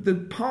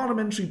 The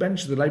parliamentary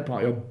bench of the Labour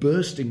Party are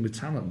bursting with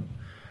talent,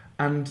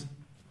 and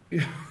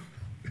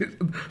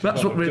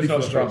that's what really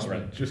frustrates me.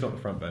 Just not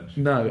the front bench.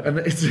 No, and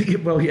it's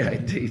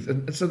indeed.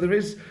 And so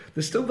there's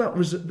still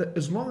that.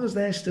 As long as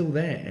they're still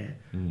there,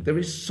 there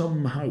is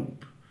some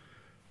hope.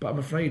 But I'm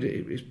afraid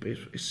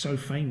it's so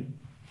faint.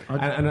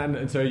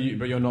 And so,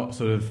 you're not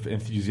sort of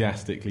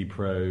enthusiastically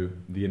pro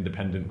the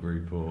independent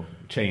group or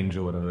Change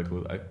or whatever they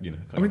call it.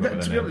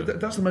 To be honest,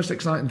 that's the most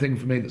exciting thing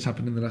for me that's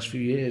happened in the last few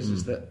years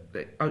is that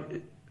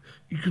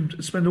you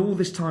can spend all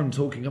this time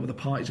talking about the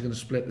parties are going to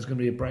split. There's going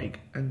to be a break,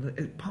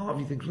 and part of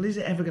you thinks, well, is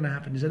it ever going to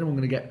happen? Is anyone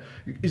going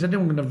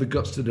to have the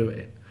guts to do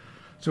it?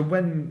 So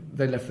when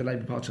they left the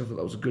Labour Party, I thought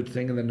that was a good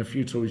thing, and then a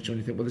few Tories joined.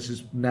 You think, well, this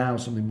is now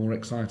something more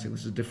exciting.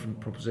 This is a different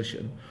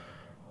proposition.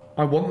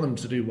 I want them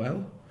to do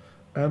well.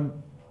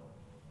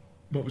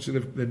 Obviously,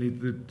 they need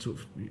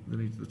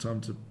the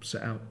time to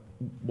set out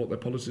what their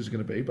policies are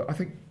going to be. But I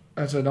think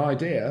as an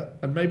idea,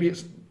 and maybe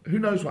it's who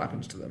knows what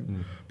happens to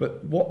them,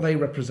 but what they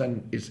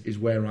represent is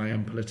where I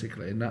am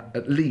politically, and that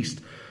at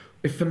least,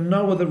 if for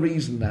no other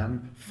reason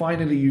than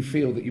finally you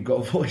feel that you've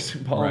got a voice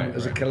in Parliament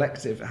as a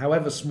collective,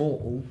 however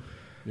small,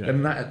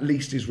 then that at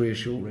least is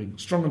reassuring.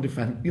 Strong on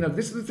defence.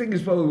 This is the thing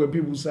as well when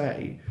people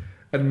say.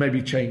 And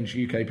maybe Change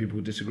UK people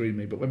would disagree with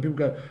me, but when people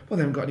go, well,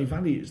 they haven't got any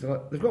values. They're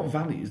like, they've got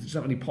values, they just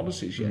don't have any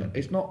policies yet.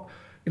 It's not,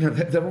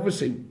 they're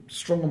obviously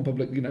strong on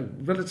public,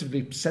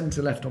 relatively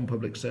centre-left on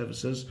public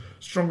services,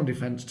 strong on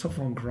defence, tough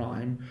on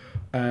crime,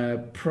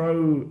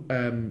 pro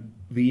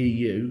the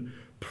EU,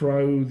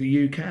 pro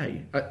the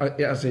UK,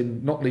 as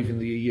in not leaving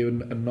the EU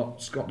and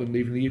not Scotland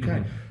leaving the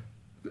UK.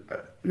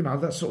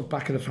 That's sort of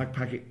back of the fag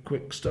packet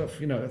quick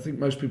stuff. I think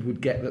most people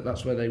would get that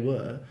that's where they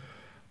were.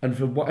 And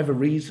for whatever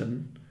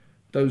reason,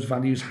 those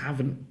values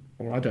haven't,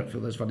 or I don't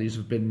feel those values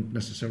have been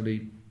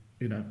necessarily,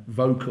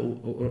 vocal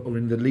or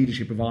in the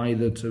leadership of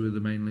either two of the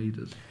main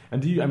leaders.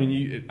 And do you? I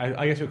mean,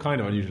 I guess you're kind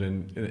of unusual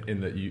in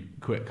that you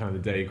quit kind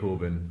of the day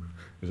Corbyn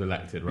was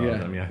elected, rather.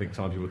 Yeah. I mean, I think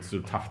some people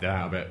sort of toughed it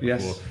out a bit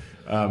before.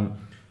 Yes.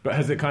 But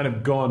has it kind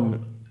of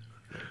gone?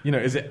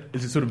 Is it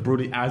sort of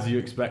broadly as you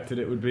expected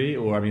it would be,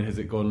 or has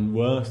it gone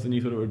worse than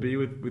you thought it would be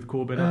with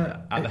Corbyn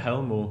at the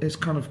helm? Or it's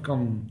kind of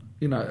gone.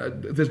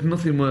 There's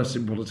nothing worse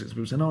in politics.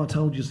 People saying, "Oh, I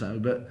told you so,"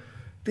 but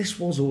this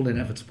was all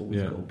inevitable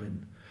with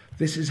Corbyn.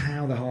 This is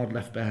how the hard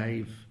left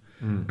behave,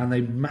 and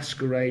they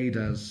masquerade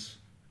as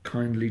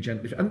kindly,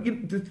 gently.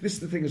 And this is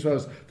the thing as well,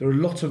 is there are a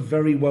lot of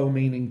very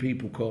well-meaning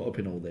people caught up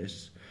in all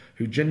this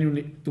who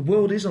genuinely... The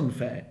world is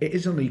unfair. It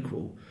is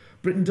unequal.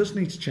 Britain does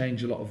need to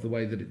change a lot of the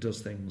way that it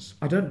does things.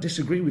 I don't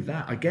disagree with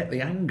that. I get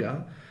the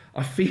anger.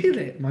 I feel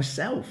it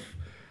myself.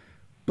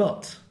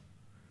 But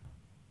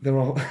there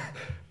are...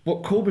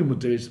 What Corbyn would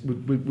do is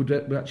would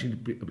actually,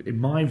 in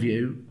my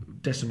view,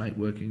 decimate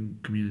working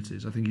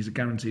communities. I think he's a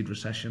guaranteed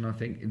recession. I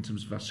think in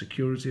terms of our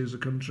security as a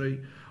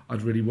country,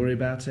 I'd really worry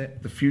about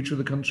it. The future of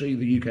the country,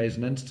 the UK as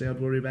an entity, I'd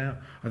worry about.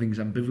 I think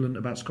he's ambivalent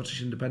about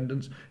Scottish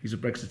independence. He's a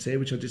Brexiteer,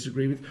 which I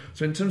disagree with.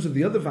 So in terms of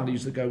the other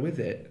values that go with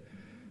it,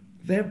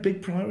 they're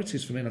big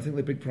priorities for me, and I think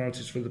they're big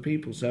priorities for the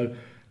people. So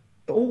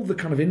all the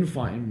kind of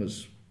infighting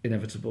was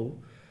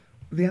inevitable.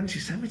 The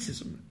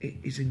anti-Semitism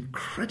is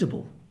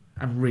incredible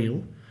and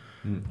real.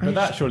 But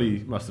that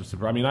surely must have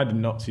surprised. I mean, I did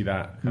not see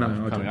that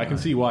coming. I can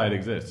see why it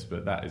exists,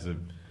 but that is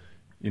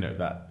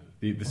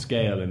the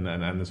scale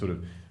and the sort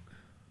of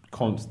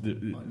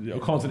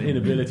constant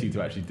inability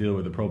to actually deal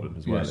with the problem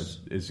as well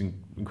is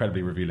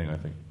incredibly revealing, I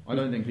think. I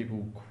don't think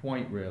people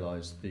quite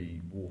realise the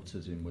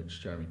waters in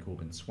which Jeremy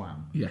Corbyn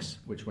swam. Yes.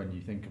 Which, when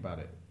you think about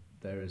it,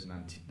 there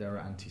are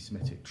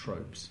anti-Semitic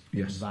tropes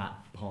in that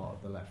part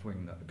of the left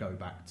wing that go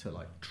back to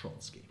like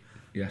Trotsky.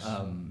 Yes.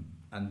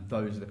 And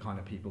those are the kind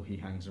of people he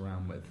hangs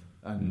around with.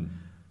 And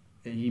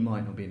he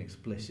might not be an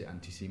explicit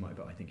anti-Semite,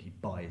 but I think he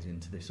buys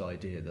into this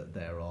idea that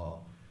there are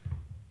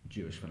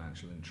Jewish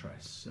financial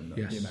interests and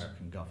that the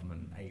American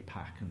government,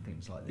 AIPAC and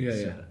things like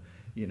this,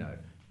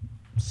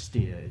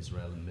 steer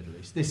Israel and the Middle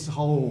East. This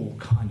whole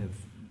kind of,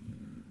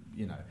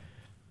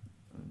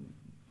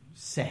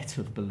 set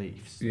of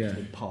beliefs. Yeah.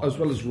 As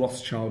well as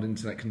Rothschild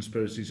internet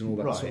conspiracies and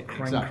all that sort of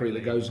crankery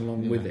that goes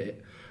along with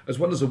it, as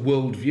well as a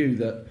worldview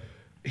that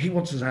he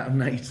wants us out of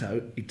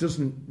NATO. He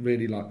doesn't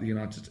really like the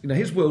United States.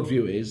 His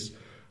worldview is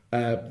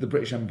the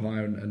British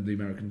Empire and the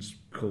Americans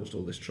caused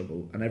all this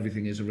trouble, and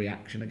everything is a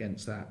reaction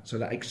against that. So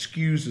that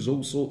excuses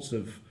all sorts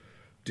of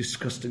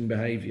disgusting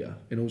behaviour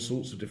in all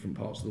sorts of different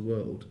parts of the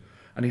world.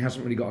 And he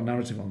hasn't really got a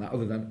narrative on that,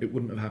 other than it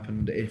wouldn't have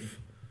happened if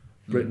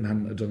Britain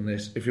hadn't have done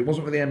this. If it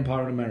wasn't for the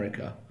Empire in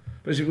America...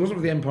 But if it wasn't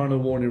for the Empire and the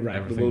war in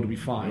Iraq, the world would be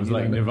fine. It was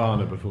like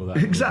Nirvana before that.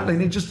 Exactly,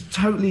 and it just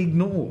totally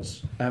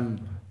ignores...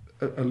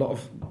 a lot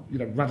of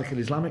radical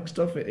Islamic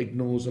stuff. It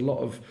ignores a lot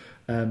of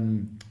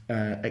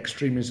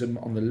extremism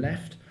on the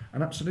left,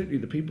 and absolutely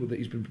the people that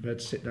he's been prepared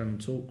to sit down and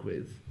talk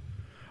with.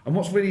 And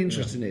what's really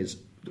interesting is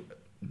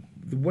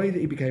the way that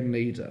he became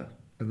leader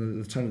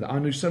and the tone of that. I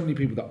knew so many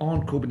people that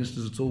aren't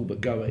Corbynistas at all,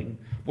 but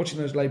watching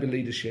those Labour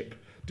leadership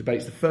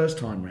debates the first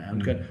time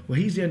round, going, well,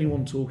 he's the only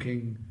one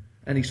talking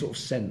any sort of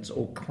sense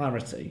or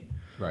clarity.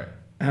 Right.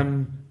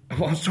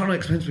 What I was trying to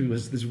explain to people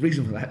was there's a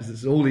reason for that. This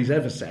is all he's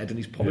ever said, and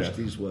he's polished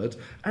these words.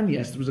 And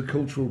yes, there was a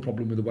cultural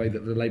problem with the way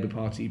that the Labour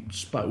Party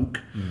spoke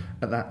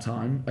at that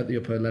time, at the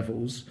upper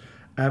levels.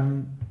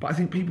 But I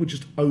think people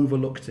just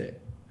overlooked it.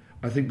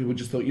 I think people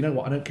just thought, you know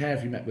what, I don't care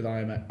if you met with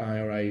IRA,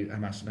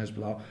 Hamas and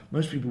Hezbollah.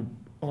 Most people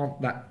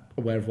aren't that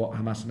aware of what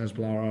Hamas and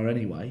Hezbollah are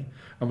anyway.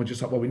 And we're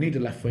just like, well, we need a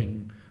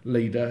left-wing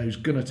leader who's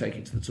going to take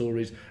it to the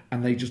Tories.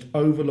 And they just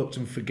overlooked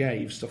and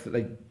forgave stuff that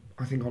they,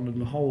 I think, on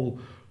the whole,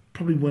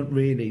 probably weren't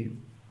really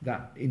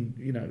that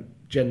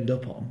genned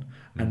up on,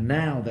 and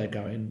now they're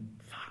going,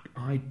 fuck,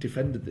 I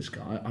defended this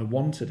guy, I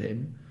wanted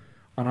him,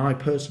 and I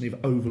personally have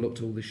overlooked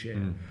all this shit,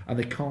 and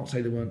they can't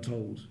say they weren't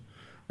told,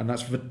 and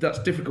that's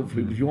difficult for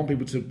people. If you want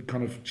people to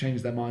kind of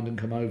change their mind and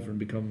come over and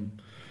become,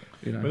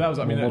 but that was,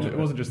 it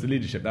wasn't just the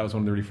leadership. That was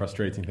one of the really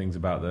frustrating things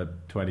about the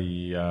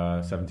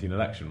 2017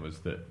 election was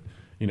that,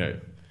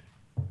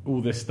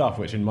 all this stuff,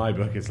 which in my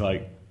book is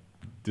like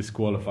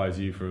disqualifies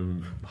you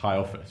from high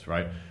office,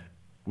 right?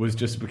 Was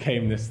just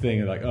became this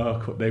thing like,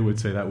 oh, they would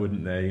say that,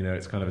 wouldn't they?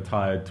 It's kind of a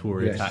tired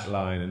Tory attack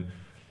line, and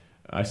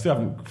I still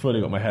haven't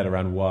fully got my head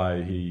around how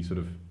he sort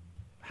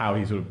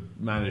of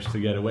managed to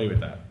get away with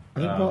that. I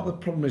think part of the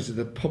problem is that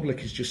the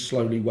public is just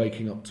slowly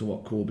waking up to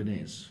what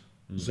Corbyn is.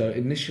 So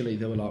initially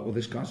they were like, well,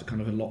 this guy's a kind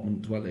of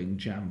allotment-dwelling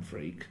jam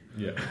freak.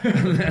 Yeah.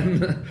 and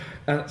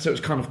then, so it's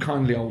kind of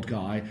kindly old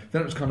guy.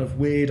 Then it was kind of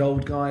weird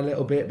old guy a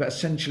little bit, but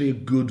essentially a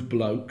good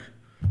bloke,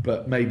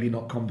 but maybe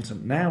not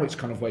competent. Now it's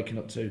kind of waking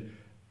up to,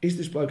 is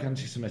this bloke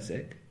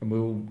anti-Semitic? And we're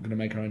all going to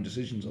make our own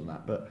decisions on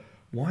that. But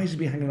why is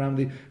he hanging around?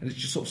 And it's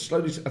just sort of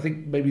slowly... I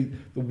think maybe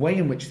the way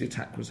in which the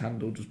attack was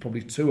handled was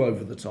probably too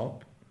over the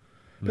top.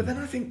 But then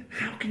I think,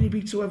 how can you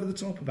be too over the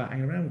top about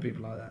hanging around with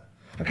people like that?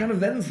 I kind of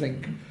then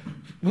think,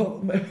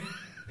 well,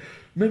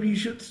 maybe you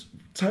should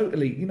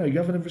totally... you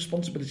have a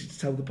responsibility to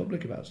tell the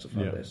public about stuff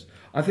like this.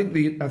 I think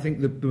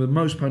the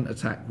most potent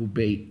attack will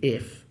be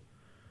if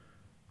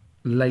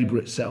Labour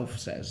itself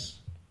says...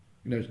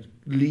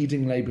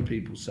 leading Labour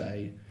people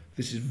say,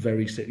 this is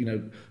very sick.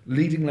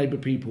 Leading Labour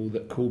people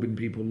that Corbyn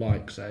people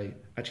like say,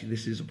 actually,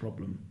 this is a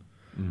problem.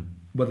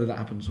 Whether that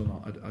happens or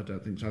not, I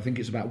don't think so. I think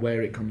it's about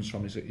where it comes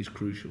from is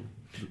crucial.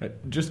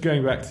 Just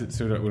going back to,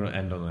 so that we don't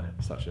end on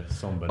such a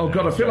somber note. Oh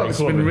God, I feel like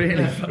it's been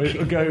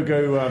really...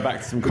 Go back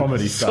to some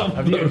comedy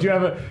stuff. Do you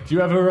ever?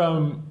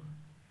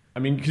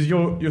 Because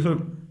you're sort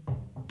of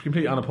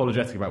completely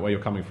unapologetic about where you're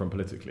coming from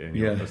politically and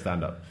you're a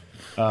stand-up.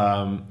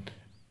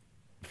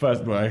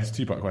 First, I guess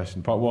two-part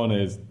question. Part one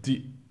is,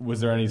 was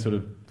there any sort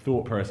of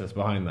thought process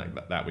behind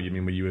that where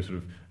you were sort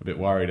of a bit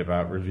worried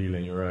about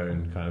revealing your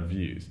own kind of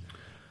views?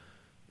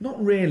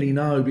 Not really,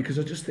 no, because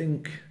I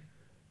think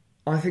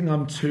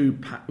I'm too...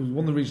 one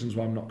of the reasons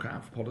why I'm not cut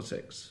out for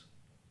politics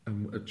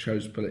and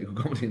chose political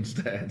comedy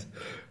instead,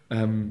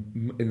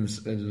 in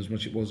as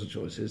much it was a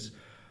choice, is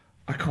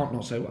I can't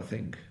not say what I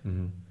think.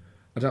 Mm-hmm.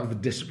 I don't have the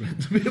discipline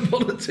to be a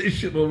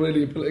politician or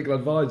really a political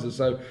advisor,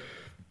 so...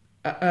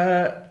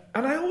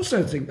 and I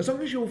also think, as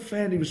long as you're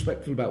fairly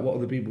respectful about what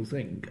other people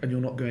think, and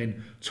you're not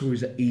going,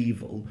 Tories are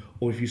evil,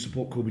 or if you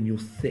support Corbyn, you're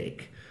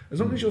thick, as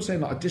long as you're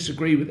saying, I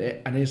disagree with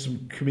it, and here's some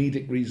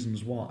comedic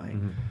reasons why,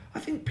 I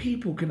think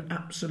people can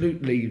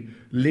absolutely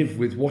live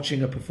with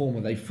watching a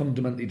performer they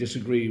fundamentally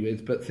disagree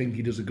with, but think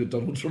he does a good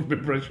Donald Trump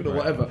impression or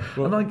whatever.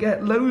 Well, and I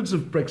get loads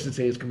of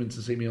Brexiteers coming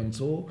to see me on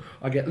tour.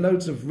 I get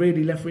loads of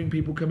really left-wing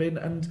people come in,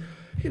 and,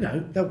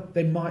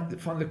 they might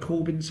find the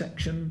Corbyn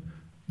section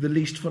the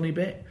least funny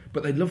bit,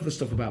 but they love the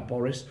stuff about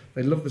Boris,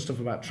 they love the stuff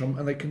about Trump,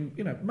 and they can,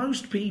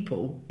 most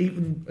people,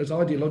 even as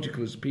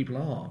ideological as people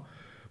are,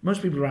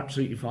 most people are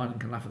absolutely fine and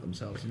can laugh at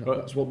themselves.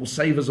 That's what will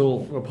save us all.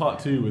 Well, part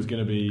two was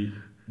going to be,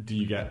 do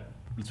you get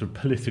sort of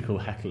political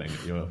heckling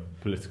at your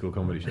political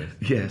comedy shows?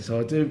 Yeah, so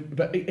I do,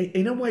 but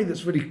in a way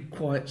that's really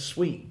quite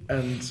sweet.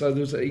 And so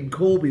there was, in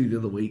Corby the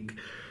other week,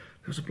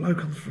 there was a bloke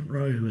on the front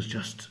row who was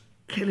just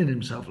killing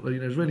himself. It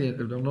was really,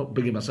 I'm not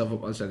bigging myself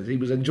up by saying it, he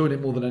was enjoying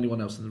it more than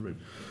anyone else in the room.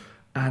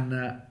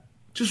 And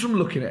just from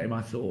looking at him,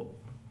 I thought,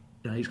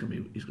 he's going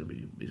to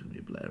be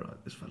a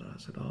Blairite, this fella. I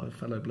said,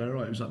 fellow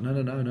Blairite. He was like, no,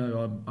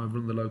 I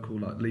run the local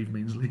leave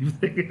means leave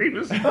thing. He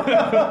was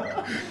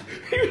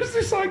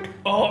this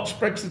arch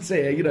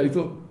Brexiteer, he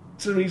thought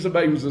Theresa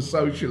May was a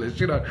socialist,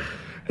 and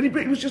he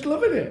was just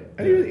loving it,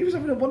 and he was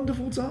having a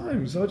wonderful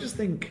time. So I just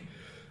think,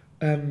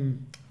 so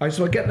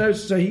I get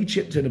those. So he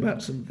chipped in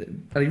about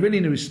something, and he really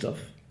knew his stuff.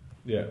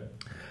 Yeah,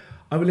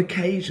 I will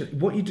occasionally.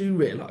 What you do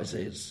realise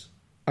is,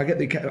 I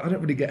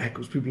don't really get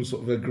heckles. People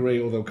sort of agree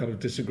or they'll kind of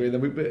disagree.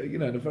 Then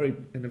in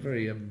a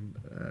very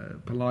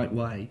polite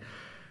way,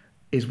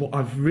 is what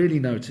I've really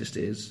noticed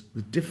is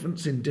the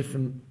difference in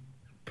different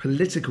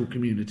political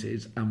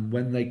communities and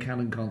when they can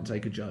and can't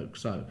take a joke.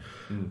 So,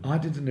 I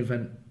did an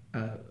event.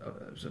 It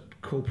was a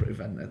corporate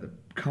event at the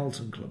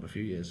Carlton Club a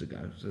few years ago.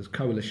 So it was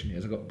coalition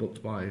years. I got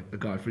booked by a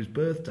guy for his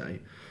birthday.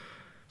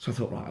 So I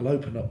thought, right, I'll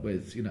open up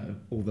with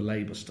all the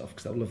Labour stuff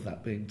because they'll love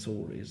that being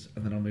Tories,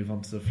 and then I'll move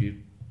on to a few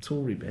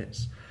Tory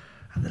bits.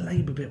 And the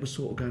Labour bit was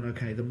sort of going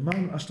okay. The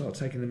moment I started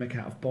taking the mick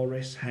out of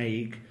Boris,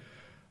 Haig,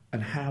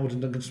 and Howard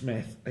and Duncan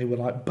Smith, they were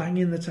like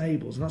banging the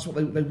tables, and that's what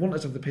they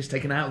wanted to have the piss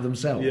taken out of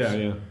themselves.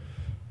 Yeah.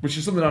 Which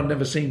is something I've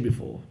never seen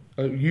before.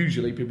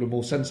 Usually people are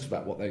more sensitive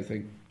about what they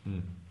think.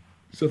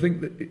 So I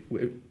think that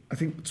I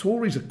think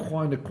Tories are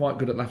quite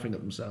good at laughing at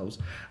themselves,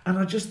 and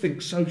I just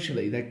think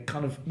socially they're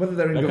kind of, whether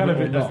they're in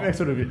government or not, they're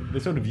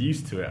sort of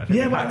used to it. I think.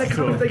 Yeah, but they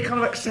kind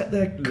of accept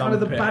they're kind of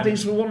the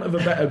baddies, for want of a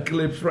better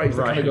glib phrase.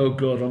 They kind of go,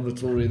 "God, I'm the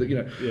Tory,"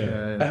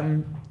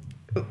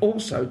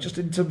 Also, just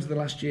in terms of the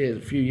last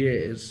few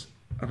years,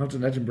 and I've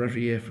done Edinburgh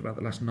every year for about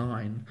the last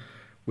 9,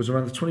 was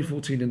around the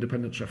 2014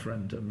 independence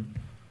referendum.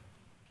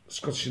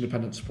 Scottish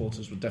independent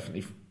supporters were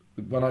definitely,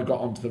 when I got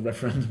onto the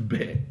referendum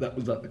bit, that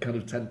was like the kind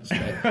of tense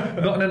bit.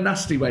 Not in a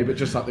nasty way, but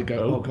just like they go,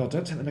 oh God,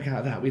 don't take the mick out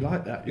of that, we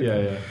like that. You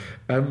know?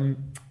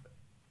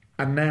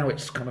 And now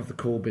it's kind of the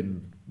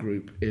Corbyn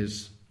group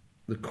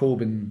the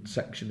Corbyn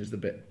section is the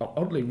bit,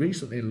 oddly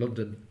recently in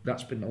London,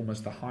 that's been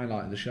almost the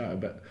highlight of the show,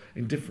 but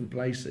in different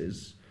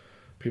places,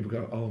 people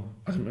go, oh,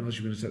 I didn't realise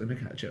you were going to take the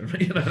mick out of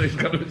Jeremy. You know,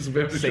 it's a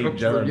bit of a Saint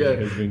Jeremy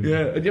has been...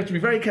 Yeah, and you have to be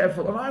very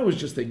careful. And I always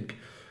just think,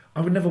 I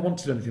would never want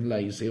to do anything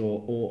lazy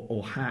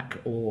or hack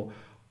or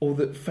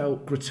that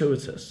felt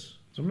gratuitous.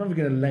 So I'm never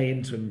going to lay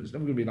into him. It's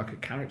never going to be like a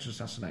character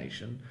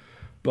assassination.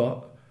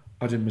 But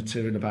I did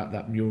material about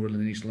that mural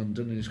in East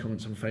London and his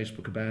comments on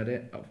Facebook about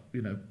it.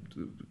 You know,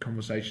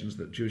 conversations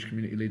that Jewish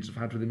community leaders have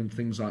had with him and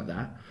things like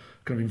that.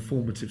 Kind of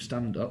informative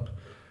stand-up.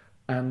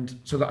 And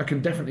so that I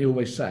can definitely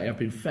always say I've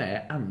been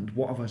fair, and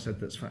what have I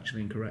said that's factually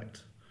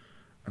incorrect?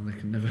 And they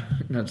can never...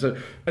 No, so,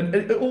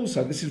 and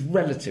also, this is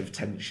relative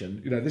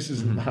tension. You know, this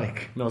isn't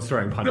like... No one's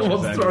throwing punches. No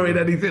one's throwing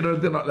anything or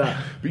anything like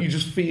that. But you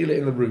just feel it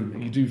in the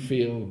room. You do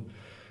feel...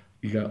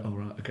 You go, oh,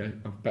 right, okay,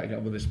 I'm backing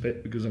up with this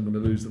bit because I'm going to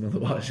lose them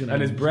otherwise. You know?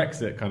 And is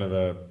Brexit kind of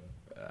a...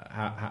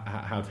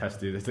 how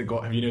testy?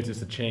 Have you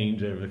noticed a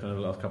change over the kind of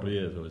the last couple of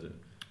years, or is it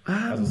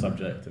as a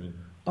subject?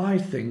 I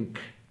think...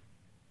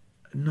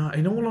 No,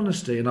 in all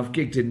honesty, and I've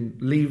gigged in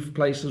Leave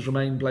places,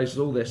 Remain places,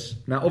 all this.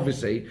 Now,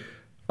 obviously...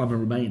 I'm a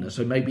Remainer,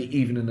 so maybe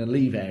even in a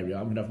Leave area,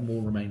 I'm going to have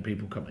more Remain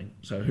people coming.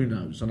 So who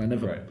knows? And I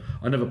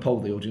never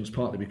polled the audience,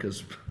 partly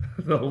because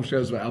the whole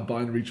show's about how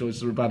binary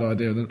choices are a bad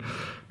idea, and I'm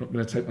not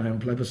going to take my own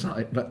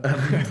plebiscite. But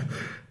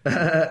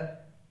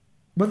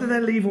whether they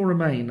Leave or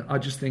Remain, I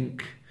just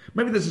think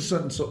maybe there's a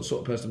certain sort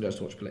of person who goes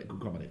to watch political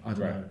comedy. I don't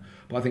know,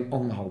 but I think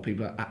on the whole,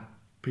 people are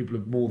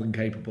more than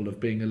capable of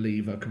being a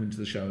Leaver, coming to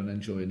the show and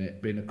enjoying it,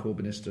 being a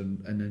Corbynist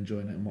and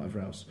enjoying it, and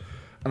whatever else.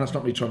 And that's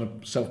not me trying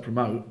to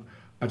self-promote.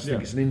 I just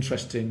think it's an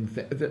interesting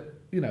thing that,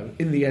 you know,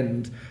 in the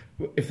end,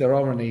 if there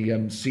are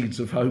any seeds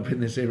of hope in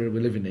this era we're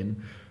living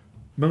in,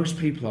 most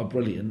people are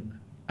brilliant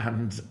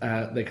and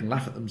they can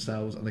laugh at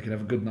themselves and they can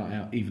have a good night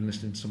out, even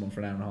listening to someone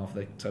for an hour and a half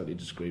they totally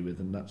disagree with,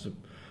 and that's a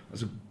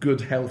good,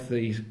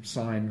 healthy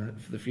sign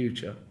for the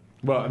future.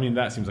 Well, I mean,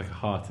 that seems like a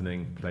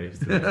heartening place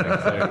to listen.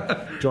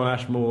 So, John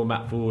Ashmore,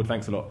 Matt Forde,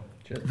 thanks a lot.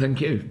 Cheers. Thank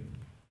you.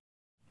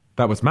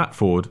 That was Matt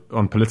Forde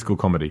on political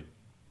comedy.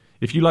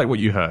 If you like what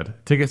you heard,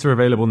 tickets are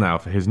available now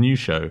for his new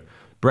show,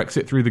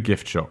 Brexit Through the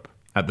Gift Shop,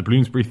 at the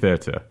Bloomsbury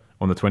Theatre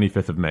on the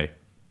 25th of May.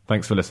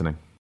 Thanks for listening.